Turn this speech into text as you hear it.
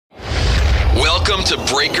Welcome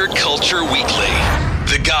to Breaker Culture Weekly.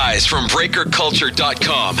 The guys from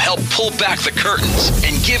BreakerCulture.com help pull back the curtains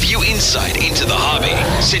and give you insight into the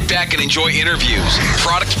hobby. Sit back and enjoy interviews,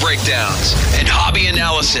 product breakdowns, and hobby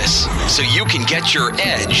analysis so you can get your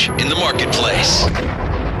edge in the marketplace.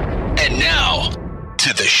 And now,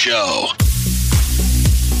 to the show.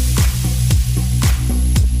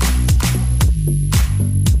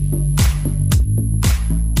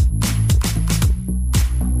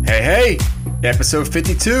 Hey, episode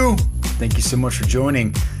 52. Thank you so much for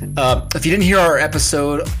joining. If you didn't hear our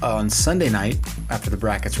episode on Sunday night after the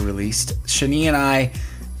brackets were released, Shani and I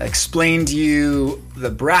explained to you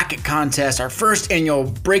the bracket contest, our first annual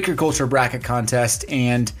Breaker Culture bracket contest,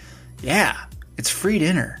 and yeah, it's free to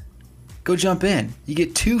enter. Go jump in. You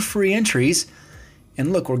get 2 free entries,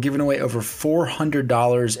 and look, we're giving away over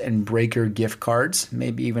 $400 in Breaker gift cards,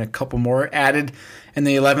 maybe even a couple more added in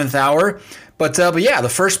the 11th hour. But yeah, the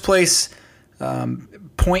first place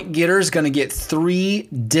point getter is going to get 3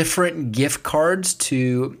 different gift cards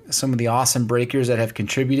to some of the awesome breakers that have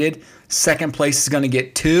contributed. Second place is going to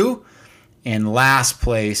get 2, and last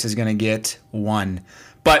place is going to get 1.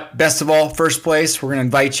 But best of all, first place, we're going to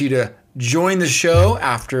invite you to join the show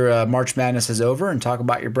after March Madness is over and talk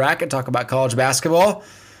about your bracket, talk about college basketball,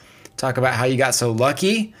 talk about how you got so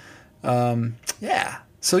lucky. Yeah,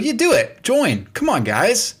 so you do it. Join. Come on,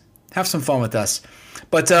 guys. Have some fun with us.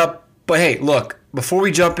 But hey, look, before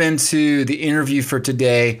we jump into the interview for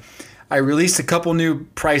today, I released a couple new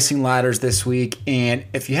pricing ladders this week. And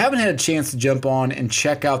if you haven't had a chance to jump on and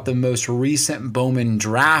check out the most recent Bowman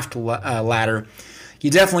Draft ladder, you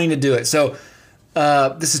definitely need to do it. So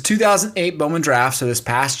this is 2008 Bowman Draft, so this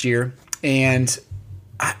past year. And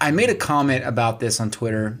I made a comment about this on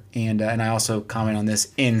Twitter, and I also comment on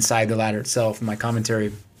this inside the ladder itself in my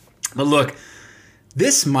commentary. But look,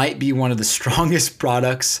 this might be one of the strongest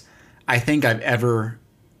products I think I've ever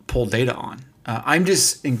pulled data on. I'm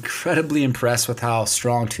just incredibly impressed with how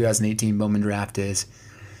strong 2018 Bowman Draft is.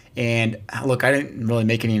 And look, I didn't really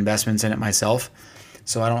make any investments in it myself,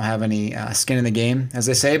 so I don't have any skin in the game, as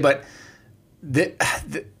they say. But the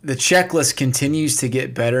checklist continues to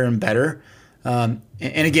get better and better. And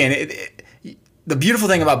again, the beautiful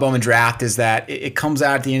thing about Bowman Draft is that it comes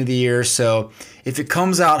out at the end of the year. So if it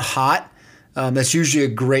comes out hot, that's usually a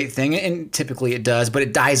great thing, and typically it does, but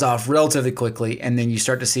it dies off relatively quickly, and then you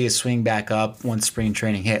start to see it swing back up once spring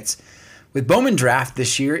training hits. With Bowman Draft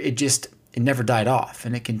this year, it never died off,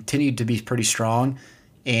 and it continued to be pretty strong.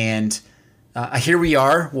 And here we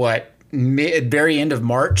are, very end of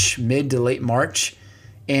March, mid to late March,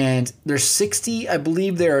 and I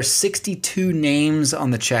believe there are 62 names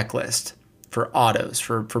on the checklist for autos,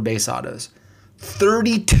 for base autos.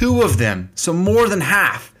 32 of them, so more than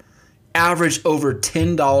half, average over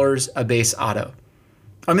 $10 a base auto.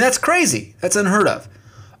 I mean, that's crazy. That's unheard of.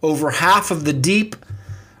 Over half of the deep,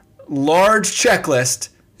 large checklist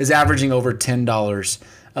is averaging over $10.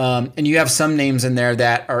 And you have some names in there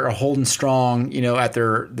that are holding strong, at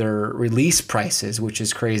their release prices, which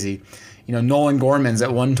is crazy. Nolan Gorman's at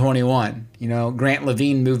 $121. Grant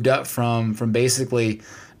Levine moved up from basically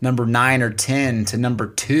number 9 or 10 to number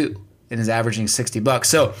 2 and is averaging $60.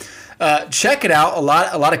 So check it out. A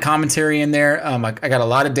lot of commentary in there. I got a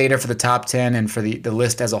lot of data for the top 10 and for the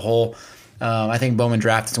list as a whole. I think Bowman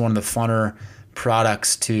Draft is one of the funner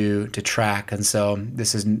products to track, and so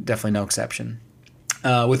this is definitely no exception.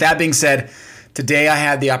 With that being said, today I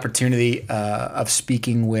had the opportunity of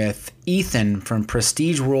speaking with Ethan from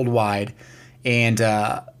Prestige Worldwide, and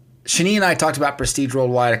Shani and I talked about Prestige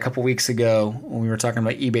Worldwide a couple weeks ago when we were talking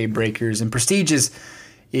about eBay breakers, and Prestige is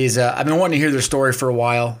I've been wanting to hear their story for a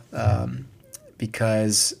while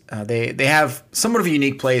because they have somewhat of a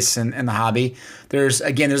unique place in the hobby. There's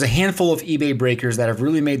a handful of eBay breakers that have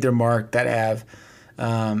really made their mark, that have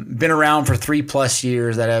been around for 3+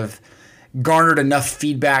 years, that have garnered enough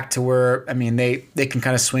feedback to where, they can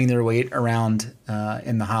kind of swing their weight around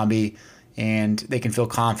in the hobby, and they can feel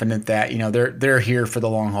confident that, they're here for the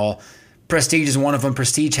long haul. Prestige is one of them.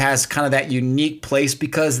 Prestige has kind of that unique place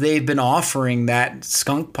because they've been offering that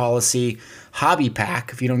skunk policy hobby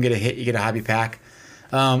pack. If you don't get a hit, you get a hobby pack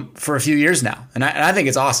for a few years now. And I think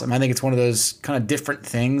it's awesome. I think it's one of those kind of different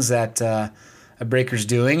things that a breaker's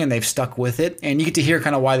doing, and they've stuck with it. And you get to hear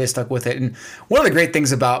kind of why they stuck with it. And one of the great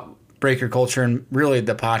things about Breaker Culture and really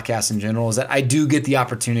the podcast in general is that I do get the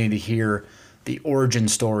opportunity to hear the origin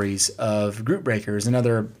stories of group breakers and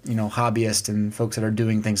other, hobbyists and folks that are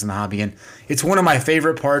doing things in the hobby. And it's one of my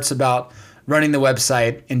favorite parts about running the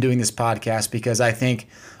website and doing this podcast, because I think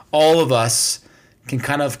all of us can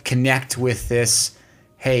kind of connect with this.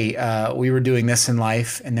 Hey, we were doing this in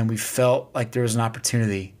life, and then we felt like there was an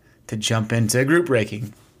opportunity to jump into group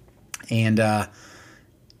breaking, and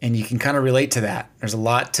you can kind of relate to that. There's a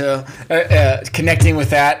lot to connecting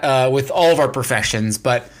with that with all of our professions,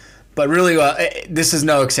 but really this is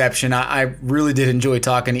no exception. I really did enjoy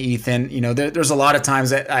talking to Ethan. You know, there's a lot of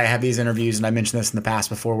times that I have these interviews, and I mentioned this in the past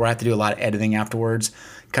before, where I have to do a lot of editing afterwards,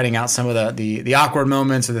 cutting out some of the awkward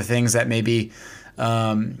moments or the things that maybe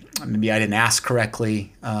I didn't ask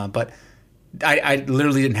correctly, but I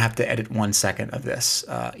literally didn't have to edit 1 second of this.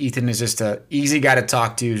 Ethan is just an easy guy to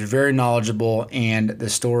talk to. He's very knowledgeable, and the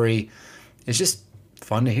story is just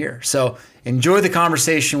fun to hear. So enjoy the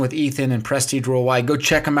conversation with Ethan and Prestige Worldwide. Go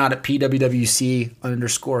check him out at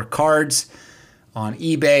PWWC_cards on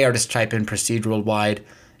eBay, or just type in Prestige Worldwide,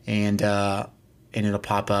 and it'll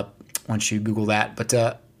pop up once you Google that. But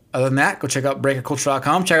other than that, go check out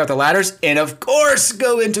BreakerCulture.com, check out the ladders, and of course,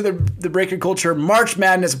 go into the Breaker Culture March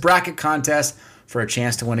Madness bracket contest for a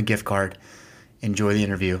chance to win a gift card. Enjoy the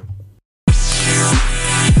interview.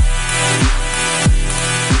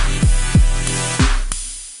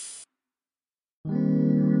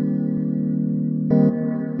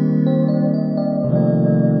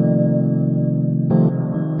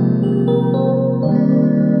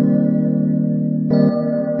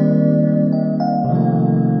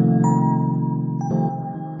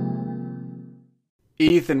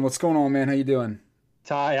 Ethan, what's going on, man? How you doing?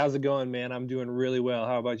 Ty, how's it going, man? I'm doing really well.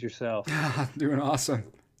 How about yourself? I'm doing awesome.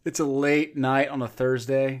 It's a late night on a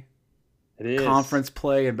Thursday. It is. Conference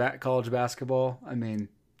play in college basketball. I mean,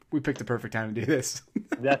 we picked the perfect time to do this.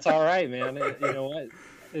 That's all right, man. You know what?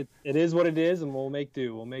 It is what it is, and we'll make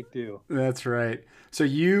do. We'll make do. That's right. So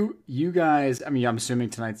you guys, I mean, I'm assuming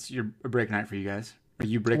tonight's a break night for you guys. Are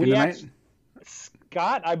you breaking tonight?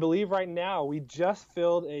 Scott, I believe right now we just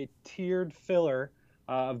filled a tiered filler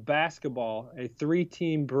of basketball, a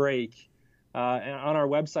 3-team break on our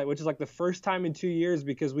website, which is like the first time in 2 years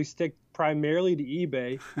because we stick primarily to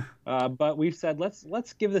eBay. But we've said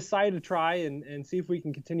let's give the site a try and see if we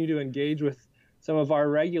can continue to engage with some of our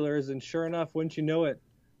regulars. And sure enough, wouldn't you know it,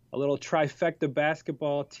 a little trifecta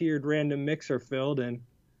basketball tiered random mixer filled, and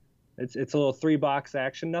it's a little 3-box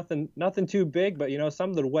action. Nothing too big, but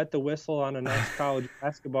something to wet the whistle on a nice college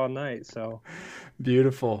basketball night. So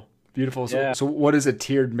beautiful. So, yeah. So what does a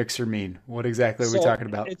tiered mixer mean? What exactly are we talking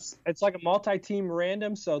about? It's like a multi-team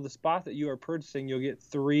random. So the spot that you are purchasing, you'll get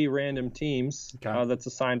 3 random teams. Okay. That's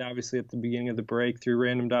assigned obviously at the beginning of the break through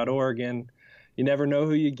random.org. And you never know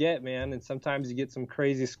who you get, man. And sometimes you get some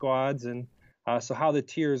crazy squads. And so how the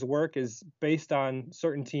tiers work is based on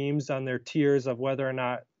certain teams, on their tiers of whether or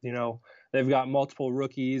not, they've got multiple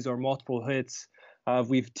rookies or multiple hits.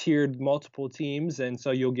 We've tiered multiple teams, and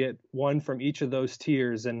so you'll get one from each of those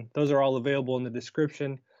tiers, and those are all available in the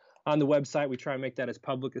description on the website. We try and make that as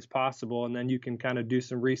public as possible, and then you can kind of do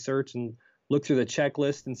some research and look through the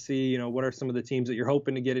checklist and see, what are some of the teams that you're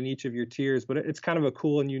hoping to get in each of your tiers. But it's kind of a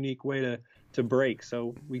cool and unique way to break.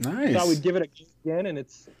 So we thought we'd give it a go again, and it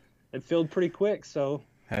filled pretty quick. So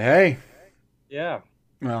hey, yeah.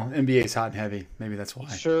 Well, NBA's hot and heavy. Maybe that's why.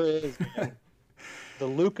 It sure is, man. The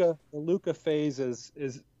Luka phase is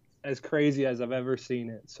as crazy as I've ever seen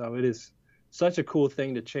it. So it is such a cool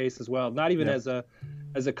thing to chase as well. Not even as a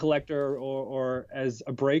collector or as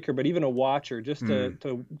a breaker, but even a watcher, just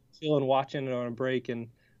to chill and watching it on a break. And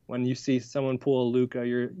when you see someone pull a Luka,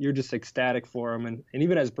 you're just ecstatic for them. And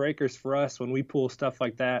even as breakers, for us, when we pull stuff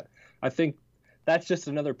like that, I think that's just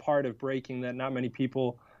another part of breaking that not many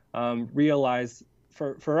people realize.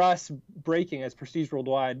 For us, breaking as Prestige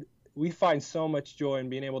Worldwide, we find so much joy in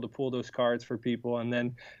being able to pull those cards for people. And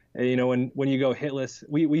then, when you go hitless,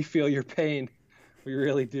 we feel your pain. We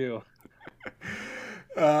really do.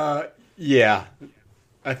 Yeah.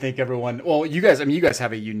 I think everyone, well, you guys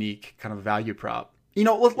have a unique kind of value prop.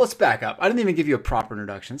 Let's back up. I didn't even give you a proper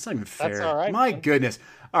introduction. It's not even fair. That's all right. My goodness.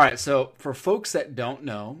 All right. So for folks that don't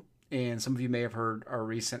know, and some of you may have heard our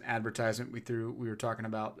recent advertisement we were talking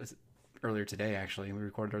about earlier today, actually. We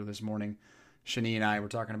recorded earlier this morning. Shani and I were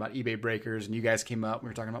talking about eBay breakers, and you guys came up. We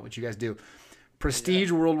were talking about what you guys do.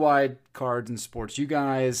 Prestige Worldwide Cards and Sports. You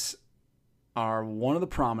guys are one of the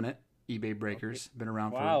prominent eBay breakers. Been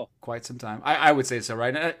around for quite some time. I would say so,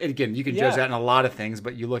 right? And again, you can judge that in a lot of things,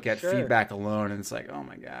 but you look at feedback alone, and it's like, oh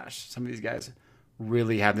my gosh, some of these guys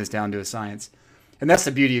really have this down to a science. And that's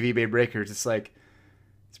the beauty of eBay breakers. It's like,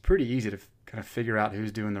 it's pretty easy to kind of figure out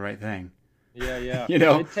who's doing the right thing. Yeah.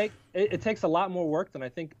 It takes a lot more work than I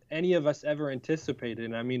think any of us ever anticipated.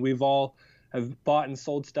 And I mean, we've all have bought and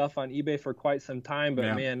sold stuff on eBay for quite some time,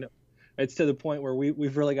 but man, it's to the point where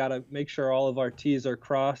we've really got to make sure all of our T's are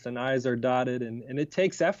crossed and I's are dotted. And it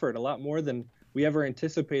takes effort, a lot more than we ever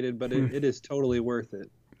anticipated, but it is totally worth it.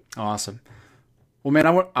 Awesome. Well, man,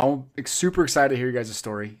 I'm super excited to hear you guys'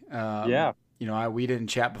 story. Yeah. We didn't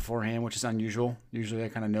chat beforehand, which is unusual. Usually I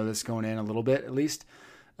kind of know this going in a little bit at least.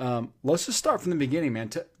 Let's just start from the beginning, man.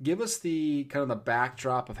 To give us the kind of the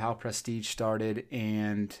backdrop of how Prestige started,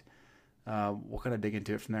 and we'll kind of dig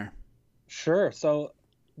into it from there. Sure. So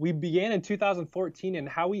we began in 2014, and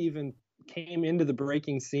how we even came into the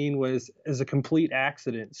breaking scene was as a complete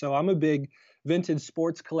accident. So I'm a big vintage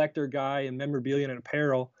sports collector guy and memorabilia and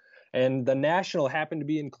apparel, and the National happened to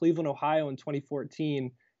be in Cleveland, Ohio in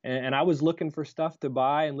 2014, and I was looking for stuff to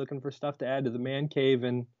buy and looking for stuff to add to the man cave,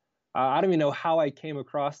 and I don't even know how I came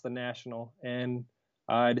across the National, and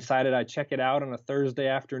I decided I'd check it out on a Thursday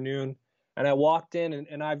afternoon. And I walked in,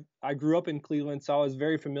 and I grew up in Cleveland, so I was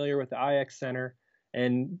very familiar with the IX Center,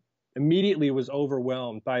 and immediately was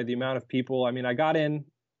overwhelmed by the amount of people. I mean, I got in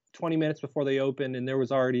 20 minutes before they opened, and there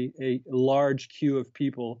was already a large queue of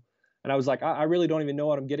people. And I was like, I really don't even know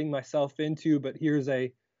what I'm getting myself into, but here's a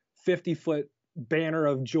 50-foot banner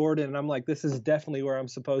of Jordan, and I'm like, this is definitely where I'm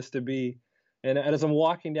supposed to be. And as I'm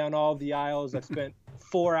walking down all of the aisles, I've spent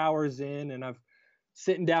 4 hours in, and I've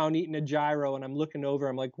sitting down eating a gyro, and I'm looking over.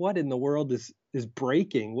 I'm like, what in the world is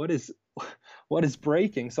breaking? What is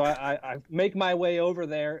breaking? So I make my way over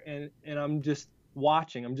there, and I'm just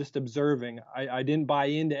watching. I'm just observing. I didn't buy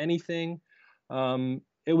into anything.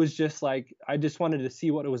 It was just like I just wanted to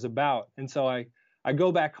see what it was about. And so I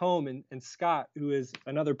go back home, and Scott, who is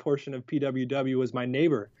another portion of PWW, was my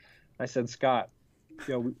neighbor. I said, Scott,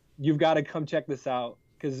 you've got to come check this out,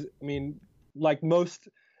 because I mean, like most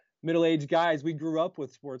middle-aged guys, we grew up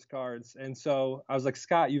with sports cards. And so I was like,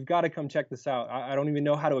 Scott, you've got to come check this out. I don't even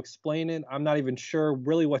know how to explain it. I'm not even sure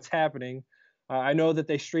really what's happening. I know that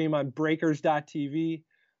they stream on breakers.tv.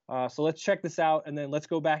 So let's check this out, and then let's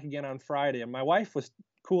go back again on Friday. And my wife was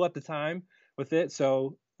cool at the time with it.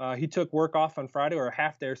 So he took work off on Friday, or a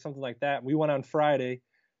half day or something like that. We went on Friday,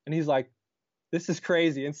 and he's like, this is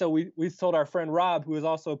crazy. And so we told our friend Rob, who is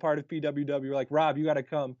also a part of PWW, we're like, Rob, you got to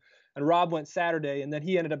come. And Rob went Saturday, and then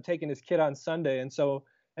he ended up taking his kid on Sunday. And so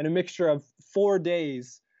in a mixture of 4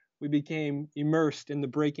 days, we became immersed in the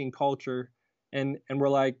breaking culture. And we're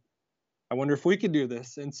like, I wonder if we could do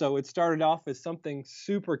this. And so it started off as something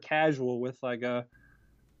super casual with like a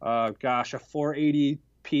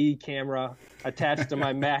 480p camera attached to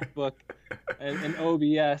my MacBook and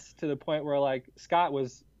OBS, to the point where like Scott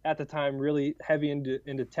was at the time really heavy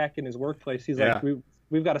into tech in his workplace. He's like,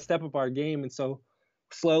 we've got to step up our game. And so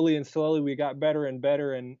slowly we got better and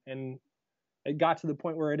better, and it got to the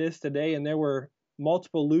point where it is today. And there were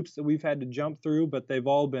multiple loops that we've had to jump through, but they've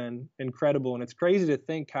all been incredible. And it's crazy to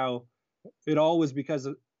think how it all was because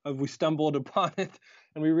of we stumbled upon it,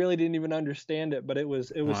 and we really didn't even understand it, but it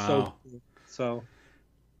was wow. So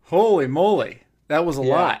holy moly, that was a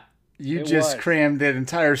lot. You just crammed that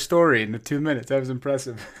entire story into 2 minutes. That was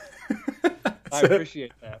impressive. I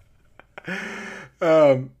appreciate that.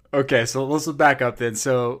 Okay, so let's back up then.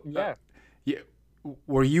 So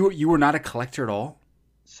were you were not a collector at all?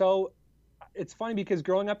 So it's funny, because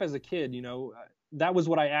growing up as a kid, that was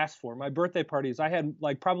what I asked for. My birthday parties, I had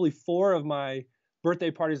like probably 4 of my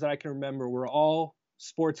birthday parties that I can remember were all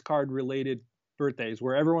sports card related birthdays,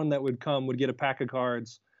 where everyone that would come would get a pack of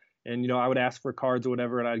cards, and I would ask for cards or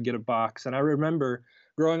whatever, and I'd get a box. And I remember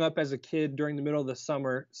growing up as a kid during the middle of the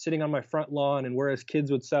summer, sitting on my front lawn, and whereas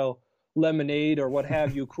kids would sell lemonade or what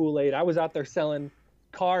have you, Kool-Aid, I was out there selling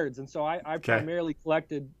cards. And so I primarily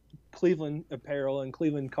collected Cleveland apparel and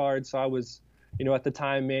Cleveland cards. So I was, at the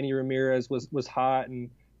time, Manny Ramirez was hot, and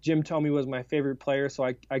Jim Thome was my favorite player. So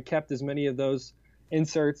I kept as many of those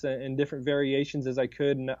inserts and different variations as I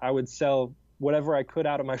could, and I would sell whatever I could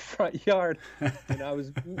out of my front yard. And I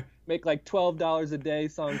was make like $12 a day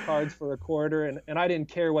selling cards for a quarter, and I didn't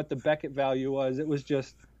care what the Beckett value was. It was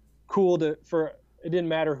just cool it didn't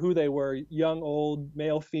matter who they were, young, old,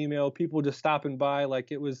 male, female, people just stopping by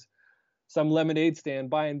like it was some lemonade stand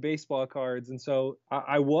buying baseball cards. And so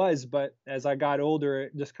I was, but as I got older,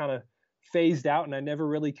 it just kind of phased out, and I never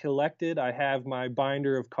really collected. I have my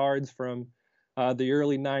binder of cards from the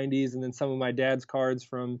early 90s, and then some of my dad's cards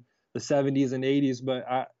from the 70s and 80s. But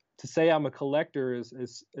to say I'm a collector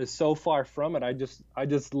is so far from it. I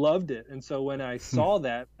just loved it. And so when I saw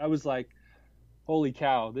that, I was like, holy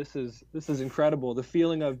cow, this is incredible. The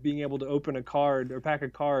feeling of being able to open a card or pack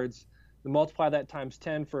of cards, and multiply that times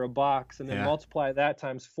 10 for a box, and then multiply that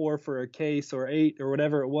times 4 for a case, or 8 or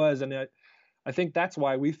whatever it was. And I think that's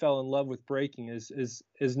why we fell in love with breaking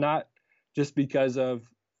is not just because of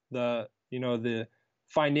the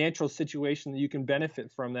financial situation that you can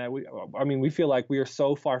benefit from that. We feel like we are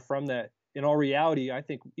so far from that. In all reality, I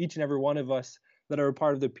think each and every one of us that are a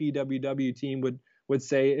part of the PWW team would would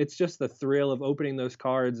say it's just the thrill of opening those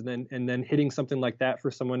cards and then hitting something like that for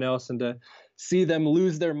someone else, and to see them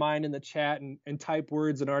lose their mind in the chat and type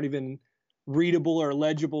words that aren't even readable or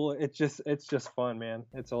legible. It's just fun, man.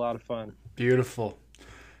 It's a lot of fun. Beautiful.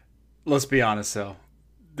 Let's be honest though.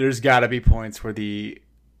 There's got to be points where the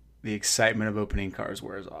excitement of opening cards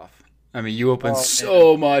wears off. I mean, you open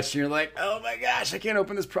so much, and you're like, oh my gosh, I can't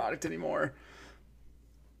open this product anymore.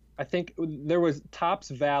 I think there was Topps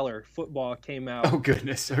Valor football came out. Oh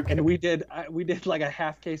goodness! Okay. And we did like a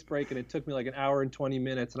half case break, and it took me like an hour and 20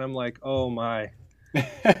 minutes, and I'm like, oh my,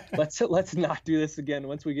 let's not do this again.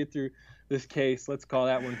 Once we get through this case, let's call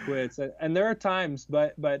that one quits. And there are times,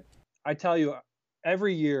 but I tell you,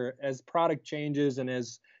 every year as product changes and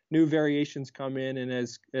as new variations come in, and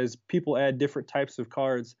as people add different types of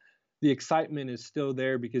cards, the excitement is still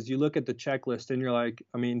there, because you look at the checklist and you're like,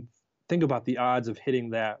 I mean, think about the odds of hitting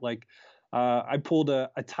that. Like, I pulled a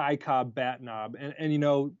Ty Cobb bat knob, and you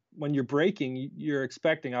know, when you're breaking, you're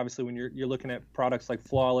expecting, obviously, when you're looking at products like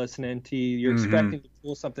Flawless and NT, you're expecting to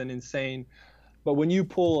pull something insane. But when you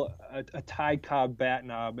pull a Ty Cobb bat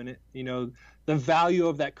knob, and you know, the value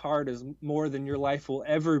of that card is more than your life will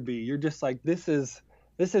ever be. You're just like, this is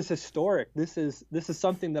historic. This is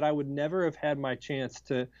something that I would never have had my chance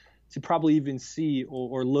to probably even see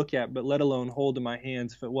or look at, but let alone hold in my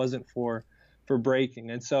hands if it wasn't for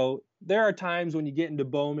breaking. And so there are times when you get into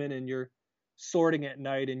Bowman and you're sorting at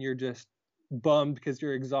night and you're just bummed because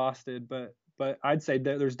you're exhausted. But I'd say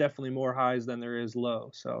that there's definitely more highs than there is low.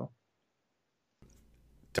 So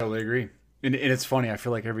totally agree. And it's funny. I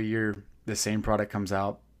feel like every year the same product comes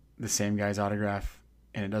out, the same guy's autograph,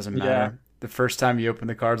 and it doesn't matter. Yeah. The first time you open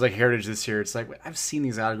the cards, like Heritage this year, it's like, I've seen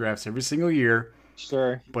these autographs every single year.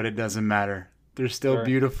 Sure. But it doesn't matter. They're still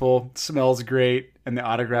beautiful, smells great, and the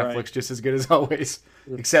autograph looks just as good as always.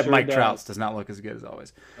 Except Mike Trout's does not look as good as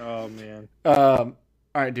always. Oh, man. All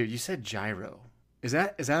right, dude, you said gyro. Is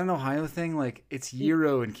that an Ohio thing? Like, it's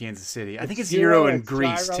gyro in Kansas City. I think it's gyro in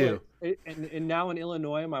Greece, too. And now in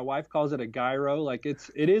Illinois, my wife calls it a gyro. Like, it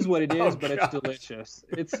is what it is, but it's delicious.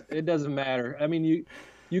 It doesn't matter. I mean,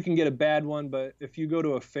 you can get a bad one, but if you go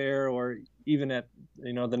to a fair or even at,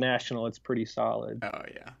 you know, the National, it's pretty solid. Oh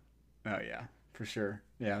yeah, for sure.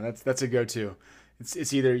 Yeah, that's a go-to.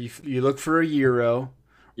 It's either you look for a gyro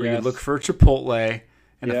or you look for a Chipotle,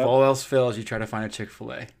 and if all else fails, you try to find a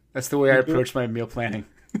Chick-fil-A. That's the way I approach my meal planning.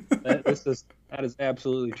 That is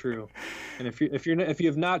absolutely true. And if you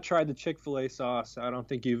have not tried the Chick-fil-A sauce, I don't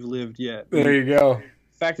think you've lived yet. There you go.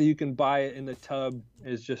 The fact that you can buy it in the tub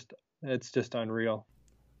is just unreal.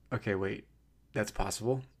 Okay, wait. That's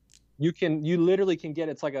possible? You literally can get,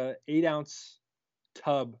 it's like a 8-ounce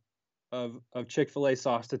tub of Chick-fil-A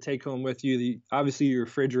sauce to take home with you. Obviously you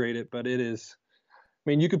refrigerate it, but it is, I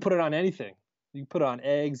mean, you can put it on anything. You can put it on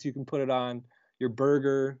eggs, you can put it on your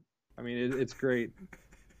burger. I mean, it's great.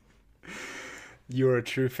 You're a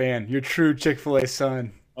true fan. You're a true Chick-fil-A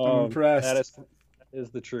son. I'm impressed. That is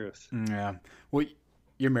the truth. Yeah. Well,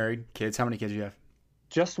 you're married. Kids. How many kids do you have?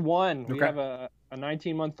 Just one. Okay. We have a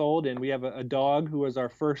 19-month-old, and we have a dog who was our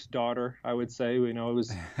first daughter, I would say. You know, it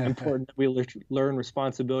was important that we learn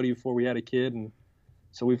responsibility before we had a kid, and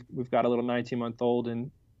so we've got a little 19-month-old,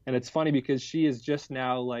 and it's funny because she is just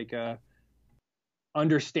now like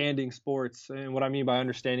understanding sports, and what I mean by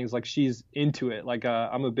understanding is like she's into it. Like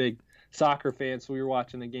I'm a big soccer fan, so we were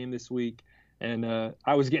watching the game this week, and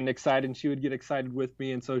I was getting excited, and she would get excited with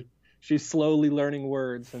me, and so she's slowly learning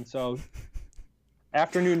words, and so.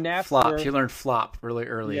 Afternoon naps. Flop. She learned flop really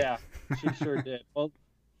early. Yeah, she sure did. Well,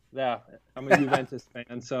 yeah, I'm a Juventus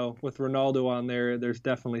fan, so with Ronaldo on there's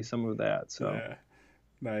definitely some of that. So yeah.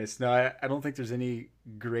 Nice. No, I don't think there's any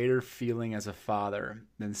greater feeling as a father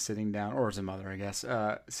than sitting down, or as a mother, I guess,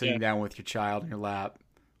 sitting down with your child in your lap,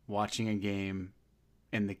 watching a game,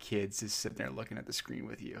 and the kids just sitting there looking at the screen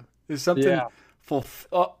with you. There's something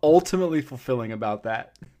ultimately fulfilling about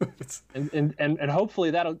that. and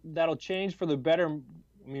hopefully that'll change for the better.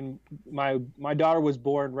 I mean, my daughter was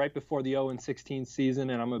born right before the 0-16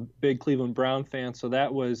 season, and I'm a big Cleveland Brown fan, so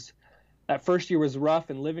that first year was rough.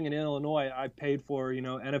 And living in Illinois, I paid for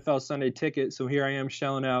NFL Sunday ticket, so here I am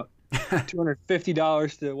shelling out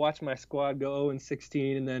 $250 to watch my squad go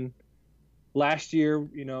 0-16. And then last year,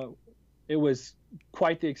 it was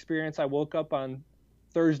quite the experience. I woke up on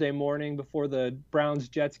Thursday morning before the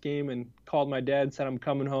Browns-Jets game and called my dad and said, I'm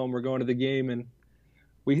coming home. We're going to the game. And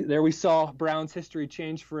we saw Browns history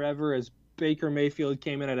change forever as Baker Mayfield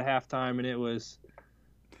came in at a halftime, and it was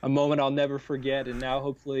a moment I'll never forget. And now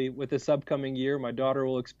hopefully with this upcoming year, my daughter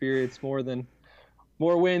will experience more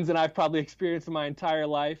wins than I've probably experienced in my entire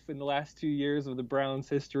life in the last 2 years of the Browns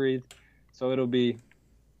history. So it'll be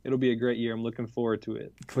it'll be a great year. I'm looking forward to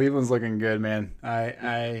it. Cleveland's looking good, man.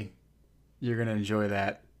 You're gonna enjoy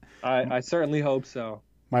that. I certainly hope so.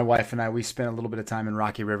 My wife and I, we spent a little bit of time in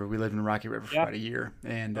Rocky River. We lived in Rocky River for about a year,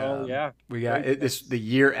 and we got this the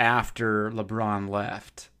year after LeBron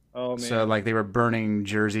left. Oh man! So like they were burning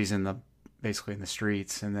jerseys basically in the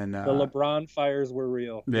streets, and then the LeBron fires were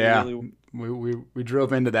real. Yeah, we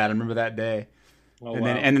drove into that. I remember that day. Oh, and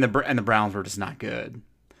wow. then the Browns were just not good.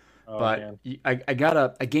 Oh, but man.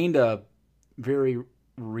 I gained a very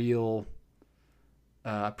real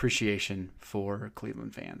appreciation for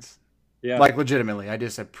Cleveland fans. Yeah, like legitimately, I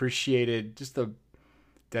just appreciated just the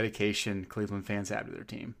dedication Cleveland fans have to their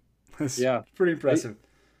team. It's pretty impressive.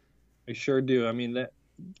 I sure do. I mean, that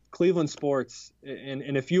Cleveland sports,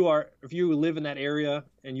 and if you live in that area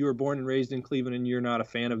and you were born and raised in Cleveland and you're not a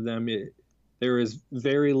fan of them, there is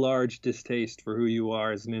very large distaste for who you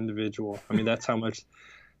are as an individual. I mean, that's how much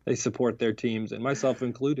they support their teams, and myself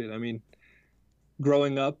included. I mean,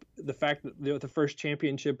 growing up, the fact that the first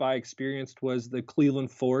championship I experienced was the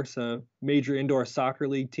Cleveland Force, a major indoor soccer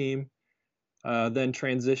league team, then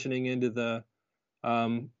transitioning into the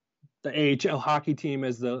AHL hockey team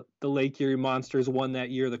as the Lake Erie Monsters won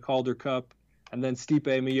that year, the Calder Cup, and then Stipe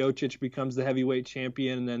Miocic becomes the heavyweight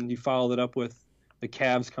champion, and then you followed it up with the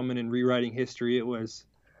Cavs coming and rewriting history.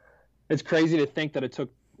 It's crazy to think that it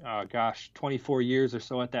took 24 years or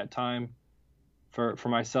so at that time for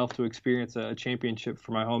myself to experience a championship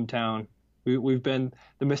for my hometown. We've been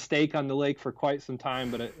the mistake on the lake for quite some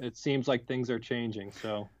time, but it seems like things are changing.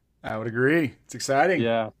 So I would agree. It's exciting.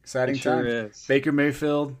 Yeah, exciting it sure time. is. Baker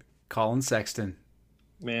Mayfield, Colin Sexton.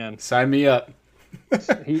 Man, sign me up.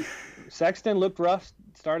 Sexton looked rough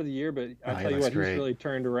start of the year, but I tell you what, great. He's really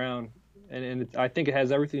turned around, and I think it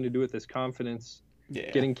has everything to do with his confidence.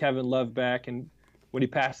 Getting Kevin Love back, and when he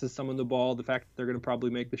passes someone the ball, the fact that they're going to probably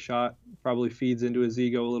make the shot probably feeds into his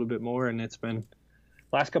ego a little bit more. And it's been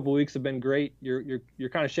last couple of weeks have been great. You're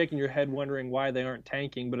kind of shaking your head wondering why they aren't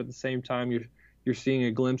tanking, but at the same time you're seeing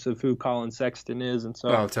a glimpse of who Colin Sexton is, and so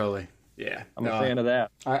totally. Yeah, I'm a fan of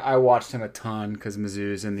that. I watched him a ton because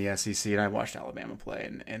Mizzou's in the SEC, and I watched Alabama play,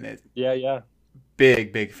 and it. Yeah.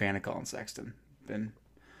 Big fan of Colin Sexton. Been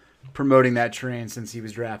promoting that train since he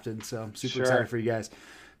was drafted, so I'm super excited for you guys.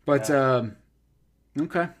 But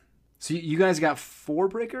okay, so you guys got 4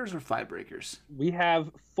 breakers or 5 breakers? We have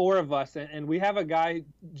 4 of us, and we have a guy,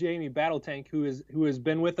 Jamie Battle Tank, who has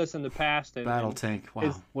been with us in the past. And, Battle Tank,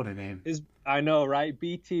 wow, what a name! I know, right?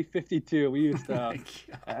 BT52. We used to.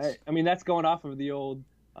 I mean, that's going off of the old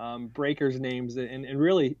breakers names, and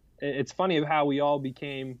really, it's funny of how we all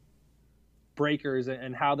became breakers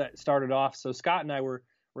and how that started off. So Scott and I were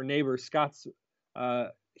neighbors. Scott's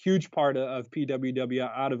huge part of PWW.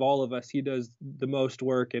 Out of all of us, he does the most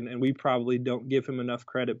work, and we probably don't give him enough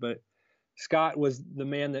credit. But Scott was the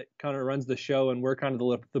man that kind of runs the show, and we're kind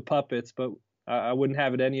of the puppets. But I wouldn't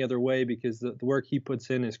have it any other way because the work he puts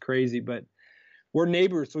in is crazy. But we're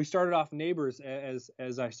neighbors, so we started off neighbors,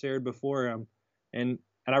 as I shared before. And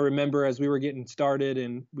I remember as we were getting started,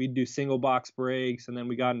 and we'd do single box breaks, and then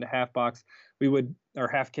we got into half box.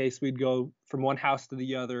 Half case, we'd go from one house to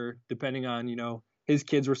the other, depending on, his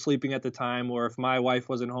kids were sleeping at the time, or if my wife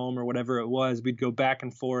wasn't home or whatever it was, we'd go back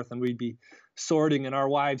and forth, and we'd be sorting, and our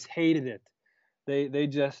wives hated it. They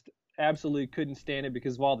just absolutely couldn't stand it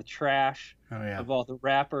because of all the trash, of all the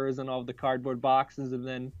wrappers and all the cardboard boxes, and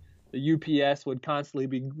then the UPS would constantly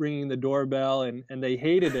be ringing the doorbell, and they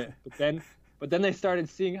hated it. But then they started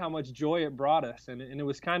seeing how much joy it brought us, and it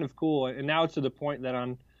was kind of cool. And now it's to the point that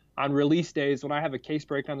on release days, when I have a case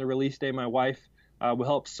break on the release day, my wife will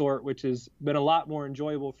help sort, which has been a lot more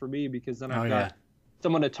enjoyable for me because then I've got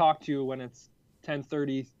someone to talk to when it's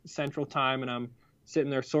 10:30 Central Time, and I'm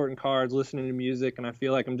sitting there sorting cards, listening to music, and I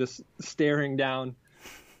feel like I'm just staring down.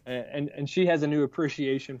 And she has a new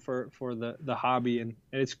appreciation for the hobby, and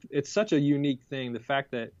it's such a unique thing. The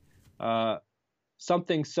fact that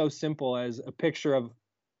something so simple as a picture of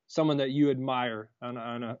someone that you admire on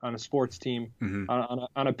a sports team,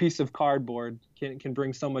 on a piece of cardboard can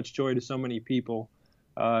bring so much joy to so many people.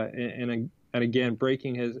 And again,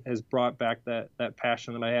 breaking has brought back that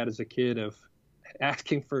passion that I had as a kid of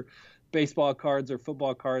asking for baseball cards or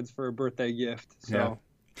football cards for a birthday gift. So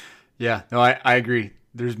yeah, no, I agree.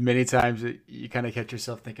 There's many times that you kind of catch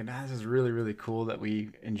yourself thinking, this is really, really cool that we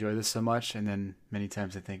enjoy this so much. And then many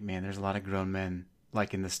times I think, man, there's a lot of grown men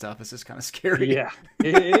liking this stuff. It's just kind of scary. Yeah,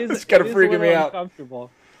 it is. It's kind of freaking me out.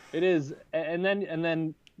 Uncomfortable. It is. And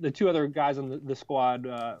then the 2 other guys on the squad,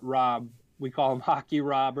 Rob, we call him Hockey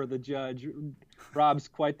Rob or the Judge. Rob's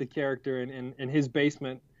quite the character, and in his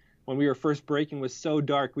basement, when we were first breaking was so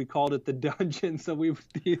dark, we called it the dungeon. So we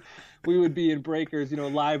would be in breakers,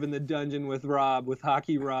 live in the dungeon with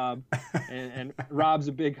Hockey Rob, and Rob's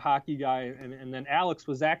a big hockey guy, and then Alex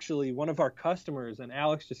was actually one of our customers, and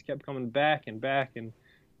Alex just kept coming back and back, and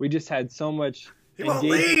we just had so much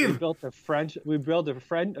engagement. We built a friendship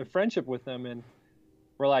with him, and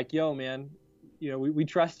we're like, yo, man, we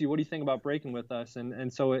trust you. What do you think about breaking with us?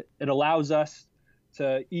 And so it allows us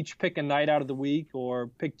to each pick a night out of the week or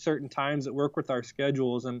pick certain times that work with our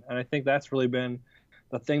schedules. And I think that's really been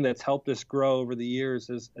the thing that's helped us grow over the years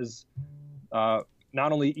is not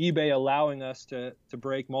only eBay allowing us to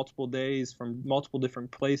break multiple days from multiple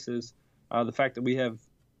different places, the fact that we have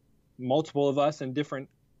multiple of us in different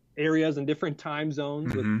areas and different time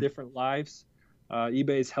zones with different lives.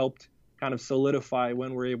 eBay's helped kind of solidify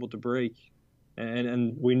when we're able to break,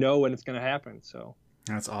 and we know when it's going to happen. So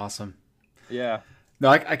that's awesome. Yeah. No,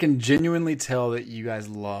 I can genuinely tell that you guys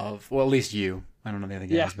love, well, at least you. I don't know the other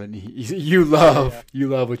guys, but you love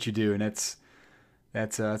what you do, and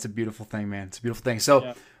that's a beautiful thing, man. It's a beautiful thing.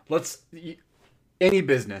 So any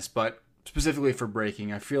business, but specifically for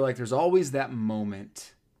breaking, I feel like there's always that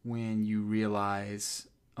moment when you realize,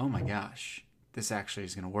 oh my gosh, this actually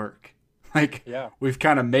is going to work. Like, we've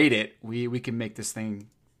kind of made it. We can make this thing.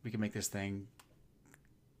 We can make this thing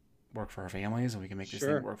work for our families, and we can make this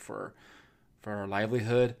thing work for our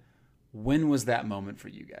livelihood. When was that moment for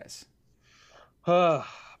you guys?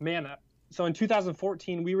 Man. So in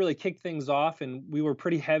 2014, we really kicked things off, and we were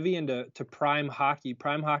pretty heavy into Prime Hockey.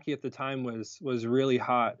 Prime Hockey at the time was really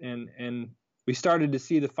hot, and we started to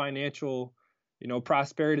see the financial,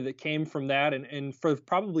 prosperity that came from that. And for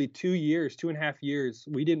probably 2.5 years,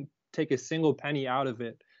 we didn't take a single penny out of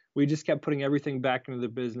it. We just kept putting everything back into the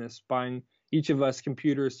business, buying each of us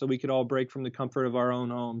computers so we could all break from the comfort of our own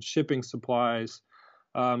homes, shipping supplies,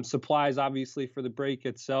 obviously for the break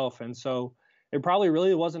itself. And so it probably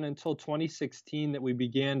really wasn't until 2016 that we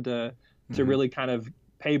began to really kind of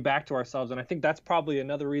pay back to ourselves. And I think that's probably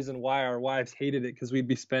another reason why our wives hated it, because we'd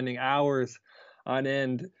be spending hours on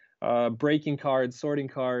end breaking cards, sorting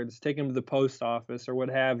cards, taking them to the post office or what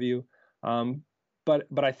have you.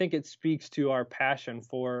 But I think it speaks to our passion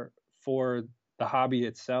for the hobby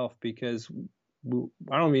itself, because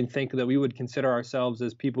I don't even think that we would consider ourselves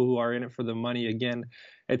as people who are in it for the money. Again,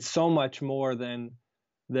 it's so much more than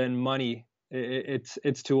money.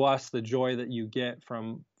 It's to us the joy that you get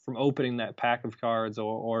from opening that pack of cards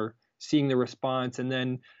or seeing the response. And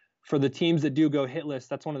then for the teams that do go hitless,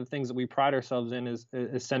 that's one of the things that we pride ourselves in is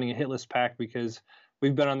sending a hitless pack, because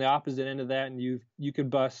we've been on the opposite end of that, and you could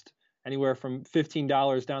bust anywhere from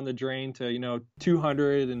 $15 down the drain to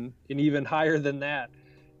 $200 and even higher than that.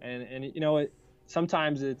 And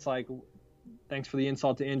sometimes it's like, thanks for the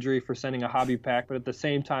insult to injury for sending a hobby pack, but at the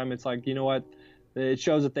same time it's like, it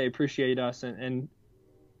shows that they appreciate us, and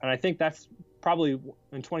I think that's probably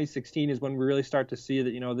in 2016 is when we really start to see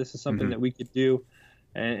that this is something that we could do,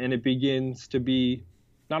 and it begins to be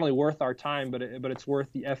not only worth our time, but it's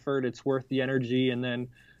worth the effort, it's worth the energy, and then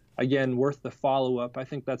again, worth the follow-up. I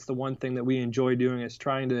think that's the one thing that we enjoy doing, is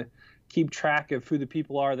trying to keep track of who the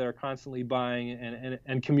people are that are constantly buying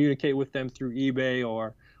and communicate with them through eBay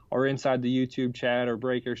or inside the YouTube chat or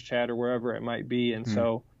Breakers chat or wherever it might be. And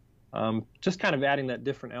so just kind of adding that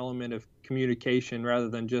different element of communication rather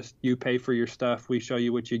than just you pay for your stuff, we show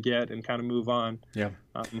you what you get and kind of move on. Yeah.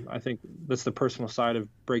 I think that's the personal side of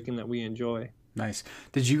breaking that we enjoy. Nice.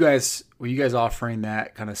 Were you guys offering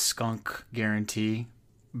that kind of skunk guarantee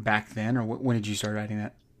back then, or when did you start writing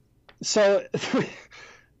that? So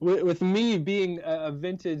with me being a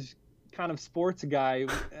vintage kind of sports guy,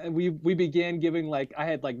 we began giving I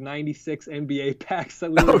had 96 NBA packs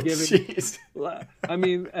that we were giving. Geez. I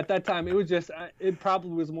mean, at that time it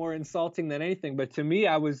probably was more insulting than anything, but to me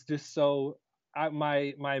I was just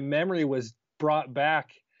my memory was brought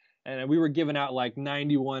back, and we were giving out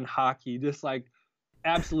 91 hockey, just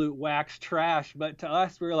absolute wax trash. But to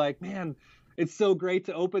us, we were like, man, it's so great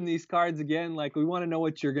to open these cards again. We want to know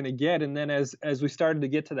what you're going to get. And then as we started to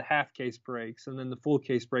get to the half case breaks and then the full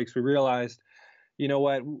case breaks, we realized,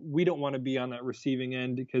 what, we don't want to be on that receiving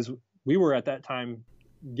end, because we were at that time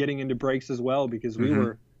getting into breaks as well, because we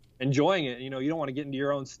were enjoying it. You don't want to get into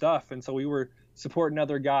your own stuff. And so we were supporting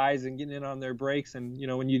other guys and getting in on their breaks. And,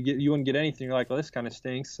 when you wouldn't get anything, you're like, well, this kind of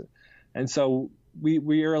stinks. And so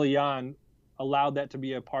we early on allowed that to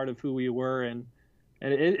be a part of who we were. And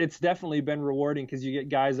it's definitely been rewarding, because you get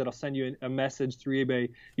guys that'll send you a message through eBay,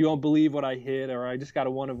 you won't believe what I hit, or I just got a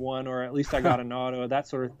 1 of 1, or at least I got an auto, that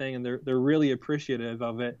sort of thing. And they're really appreciative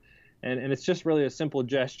of it. And it's just really a simple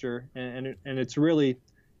gesture. And it's really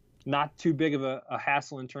not too big of a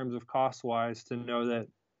hassle in terms of cost wise to know that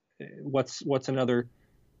what's another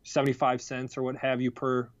 75 cents or what have you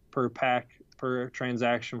per pack, per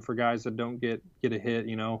transaction for guys that don't get a hit,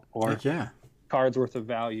 or cards worth of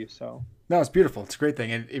value. So no, it's beautiful. It's a great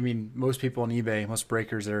thing. And I mean, most people on eBay, most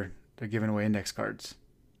breakers they're giving away index cards.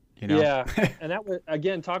 Yeah, and that was,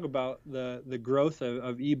 again, talk about the growth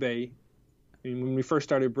of eBay. I mean, when we first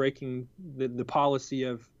started breaking the policy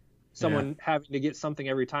of someone having to get something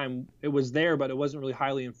every time, it was there, but it wasn't really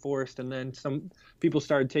highly enforced. And then some people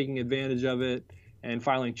started taking advantage of it and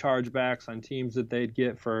filing chargebacks on teams that they'd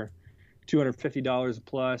get for $250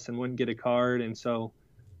 plus and wouldn't get a card. And so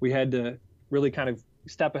we had to really kind of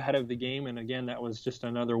step ahead of the game. And again, that was just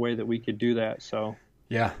another way that we could do that. So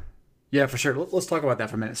yeah, for sure. Let's talk about that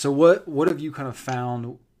for a minute. So what have you kind of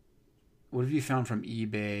found? What have you found from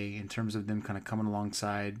eBay in terms of them kind of coming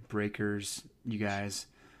alongside breakers, you guys?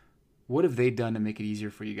 What have they done to make it easier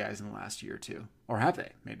for you guys in the last year or two? Or have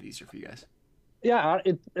they made it easier for you guys? Yeah,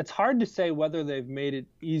 it's hard to say whether they've made it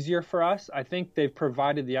easier for us. I think they've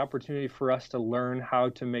provided the opportunity for us to learn how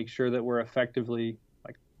to make sure that we're effectively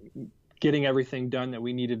getting everything done that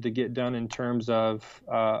we needed to get done in terms of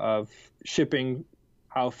shipping,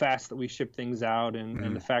 how fast that we ship things out,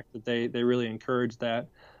 and the fact that they really encourage that.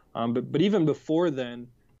 But even before then,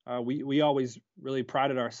 we always really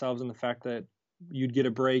prided ourselves in the fact that you'd get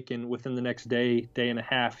a break, and within the next day and a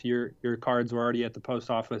half, your cards were already at the post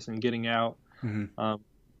office and getting out.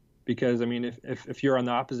 Because I mean, if you're on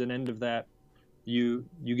the opposite end of that, you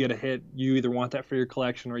get a hit, you either want that for your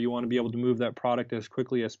collection or you want to be able to move that product as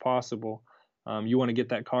quickly as possible. You want to get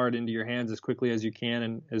that card into your hands as quickly as you can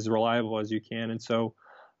and as reliable as you can. And so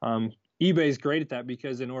eBay is great at that,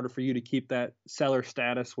 because in order for you to keep that seller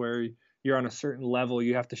status where you're on a certain level,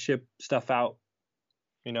 you have to ship stuff out,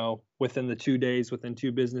 within the 2 days, within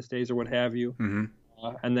 2 business days or what have you.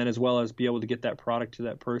 And then as well as be able to get that product to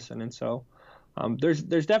that person. And so there's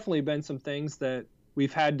definitely been some things that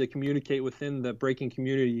we've had to communicate within the breaking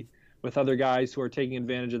community with other guys who are taking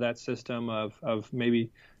advantage of that system of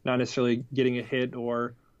maybe not necessarily getting a hit,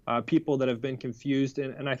 or people that have been confused.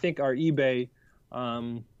 And I think our eBay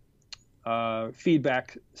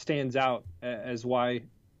feedback stands out as why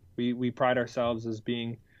we pride ourselves as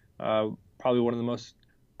being probably one of the most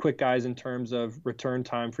quick guys in terms of return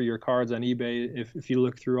time for your cards on eBay. If you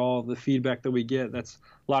look through all the feedback that we get, that's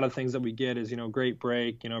a lot of things that we get is, great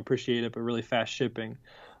break, appreciate it, but really fast shipping.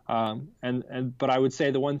 But I would say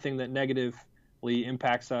the one thing that negatively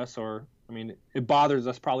impacts us, or I mean, it bothers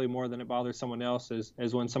us probably more than it bothers someone else,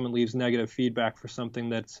 is when someone leaves negative feedback for something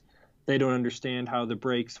that's they don't understand how the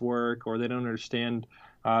breaks work, or they don't understand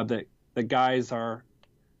that the guys are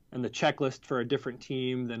and the checklist for a different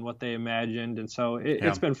team than what they imagined. And so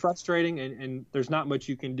it's been frustrating, and there's not much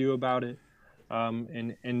you can do about it.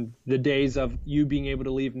 And the days of you being able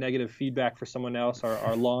to leave negative feedback for someone else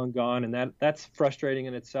are long gone, and that's frustrating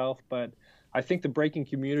in itself. But I think the breaking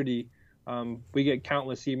community, we get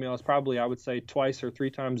countless emails, probably I would say twice or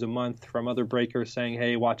 3 times a month, from other breakers saying,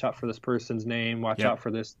 hey, watch out for this person's name, watch out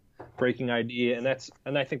for this breaking ID. And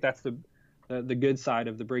I think that's the good side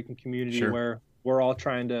of the breaking community, where we're all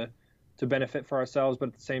trying to benefit for ourselves, but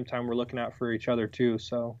at the same time, we're looking out for each other too.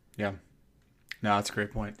 So no, that's a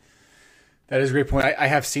great point. That is a great point. I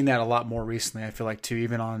have seen that a lot more recently. I feel like too,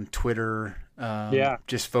 even on Twitter,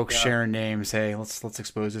 just folks sharing names. Hey, let's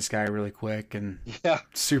expose this guy really quick, and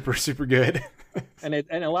super, super good. and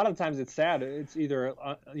a lot of times it's sad. It's either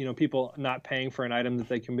people not paying for an item that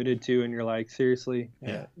they committed to, and you're like, seriously,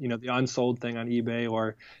 the unsold thing on eBay,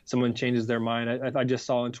 or someone changes their mind. I just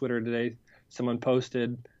saw on Twitter today, someone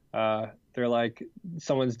posted, they're like,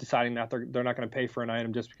 someone's deciding they're not going to pay for an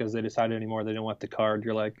item just because they decided anymore they don't want the card.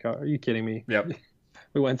 You're like, are you kidding me? Yep.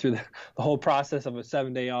 We went through the whole process of a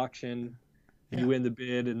 7-day auction. You win the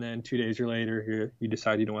bid, and then 2 days later, you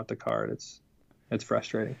decide you don't want the card. It's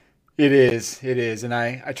frustrating. It is. And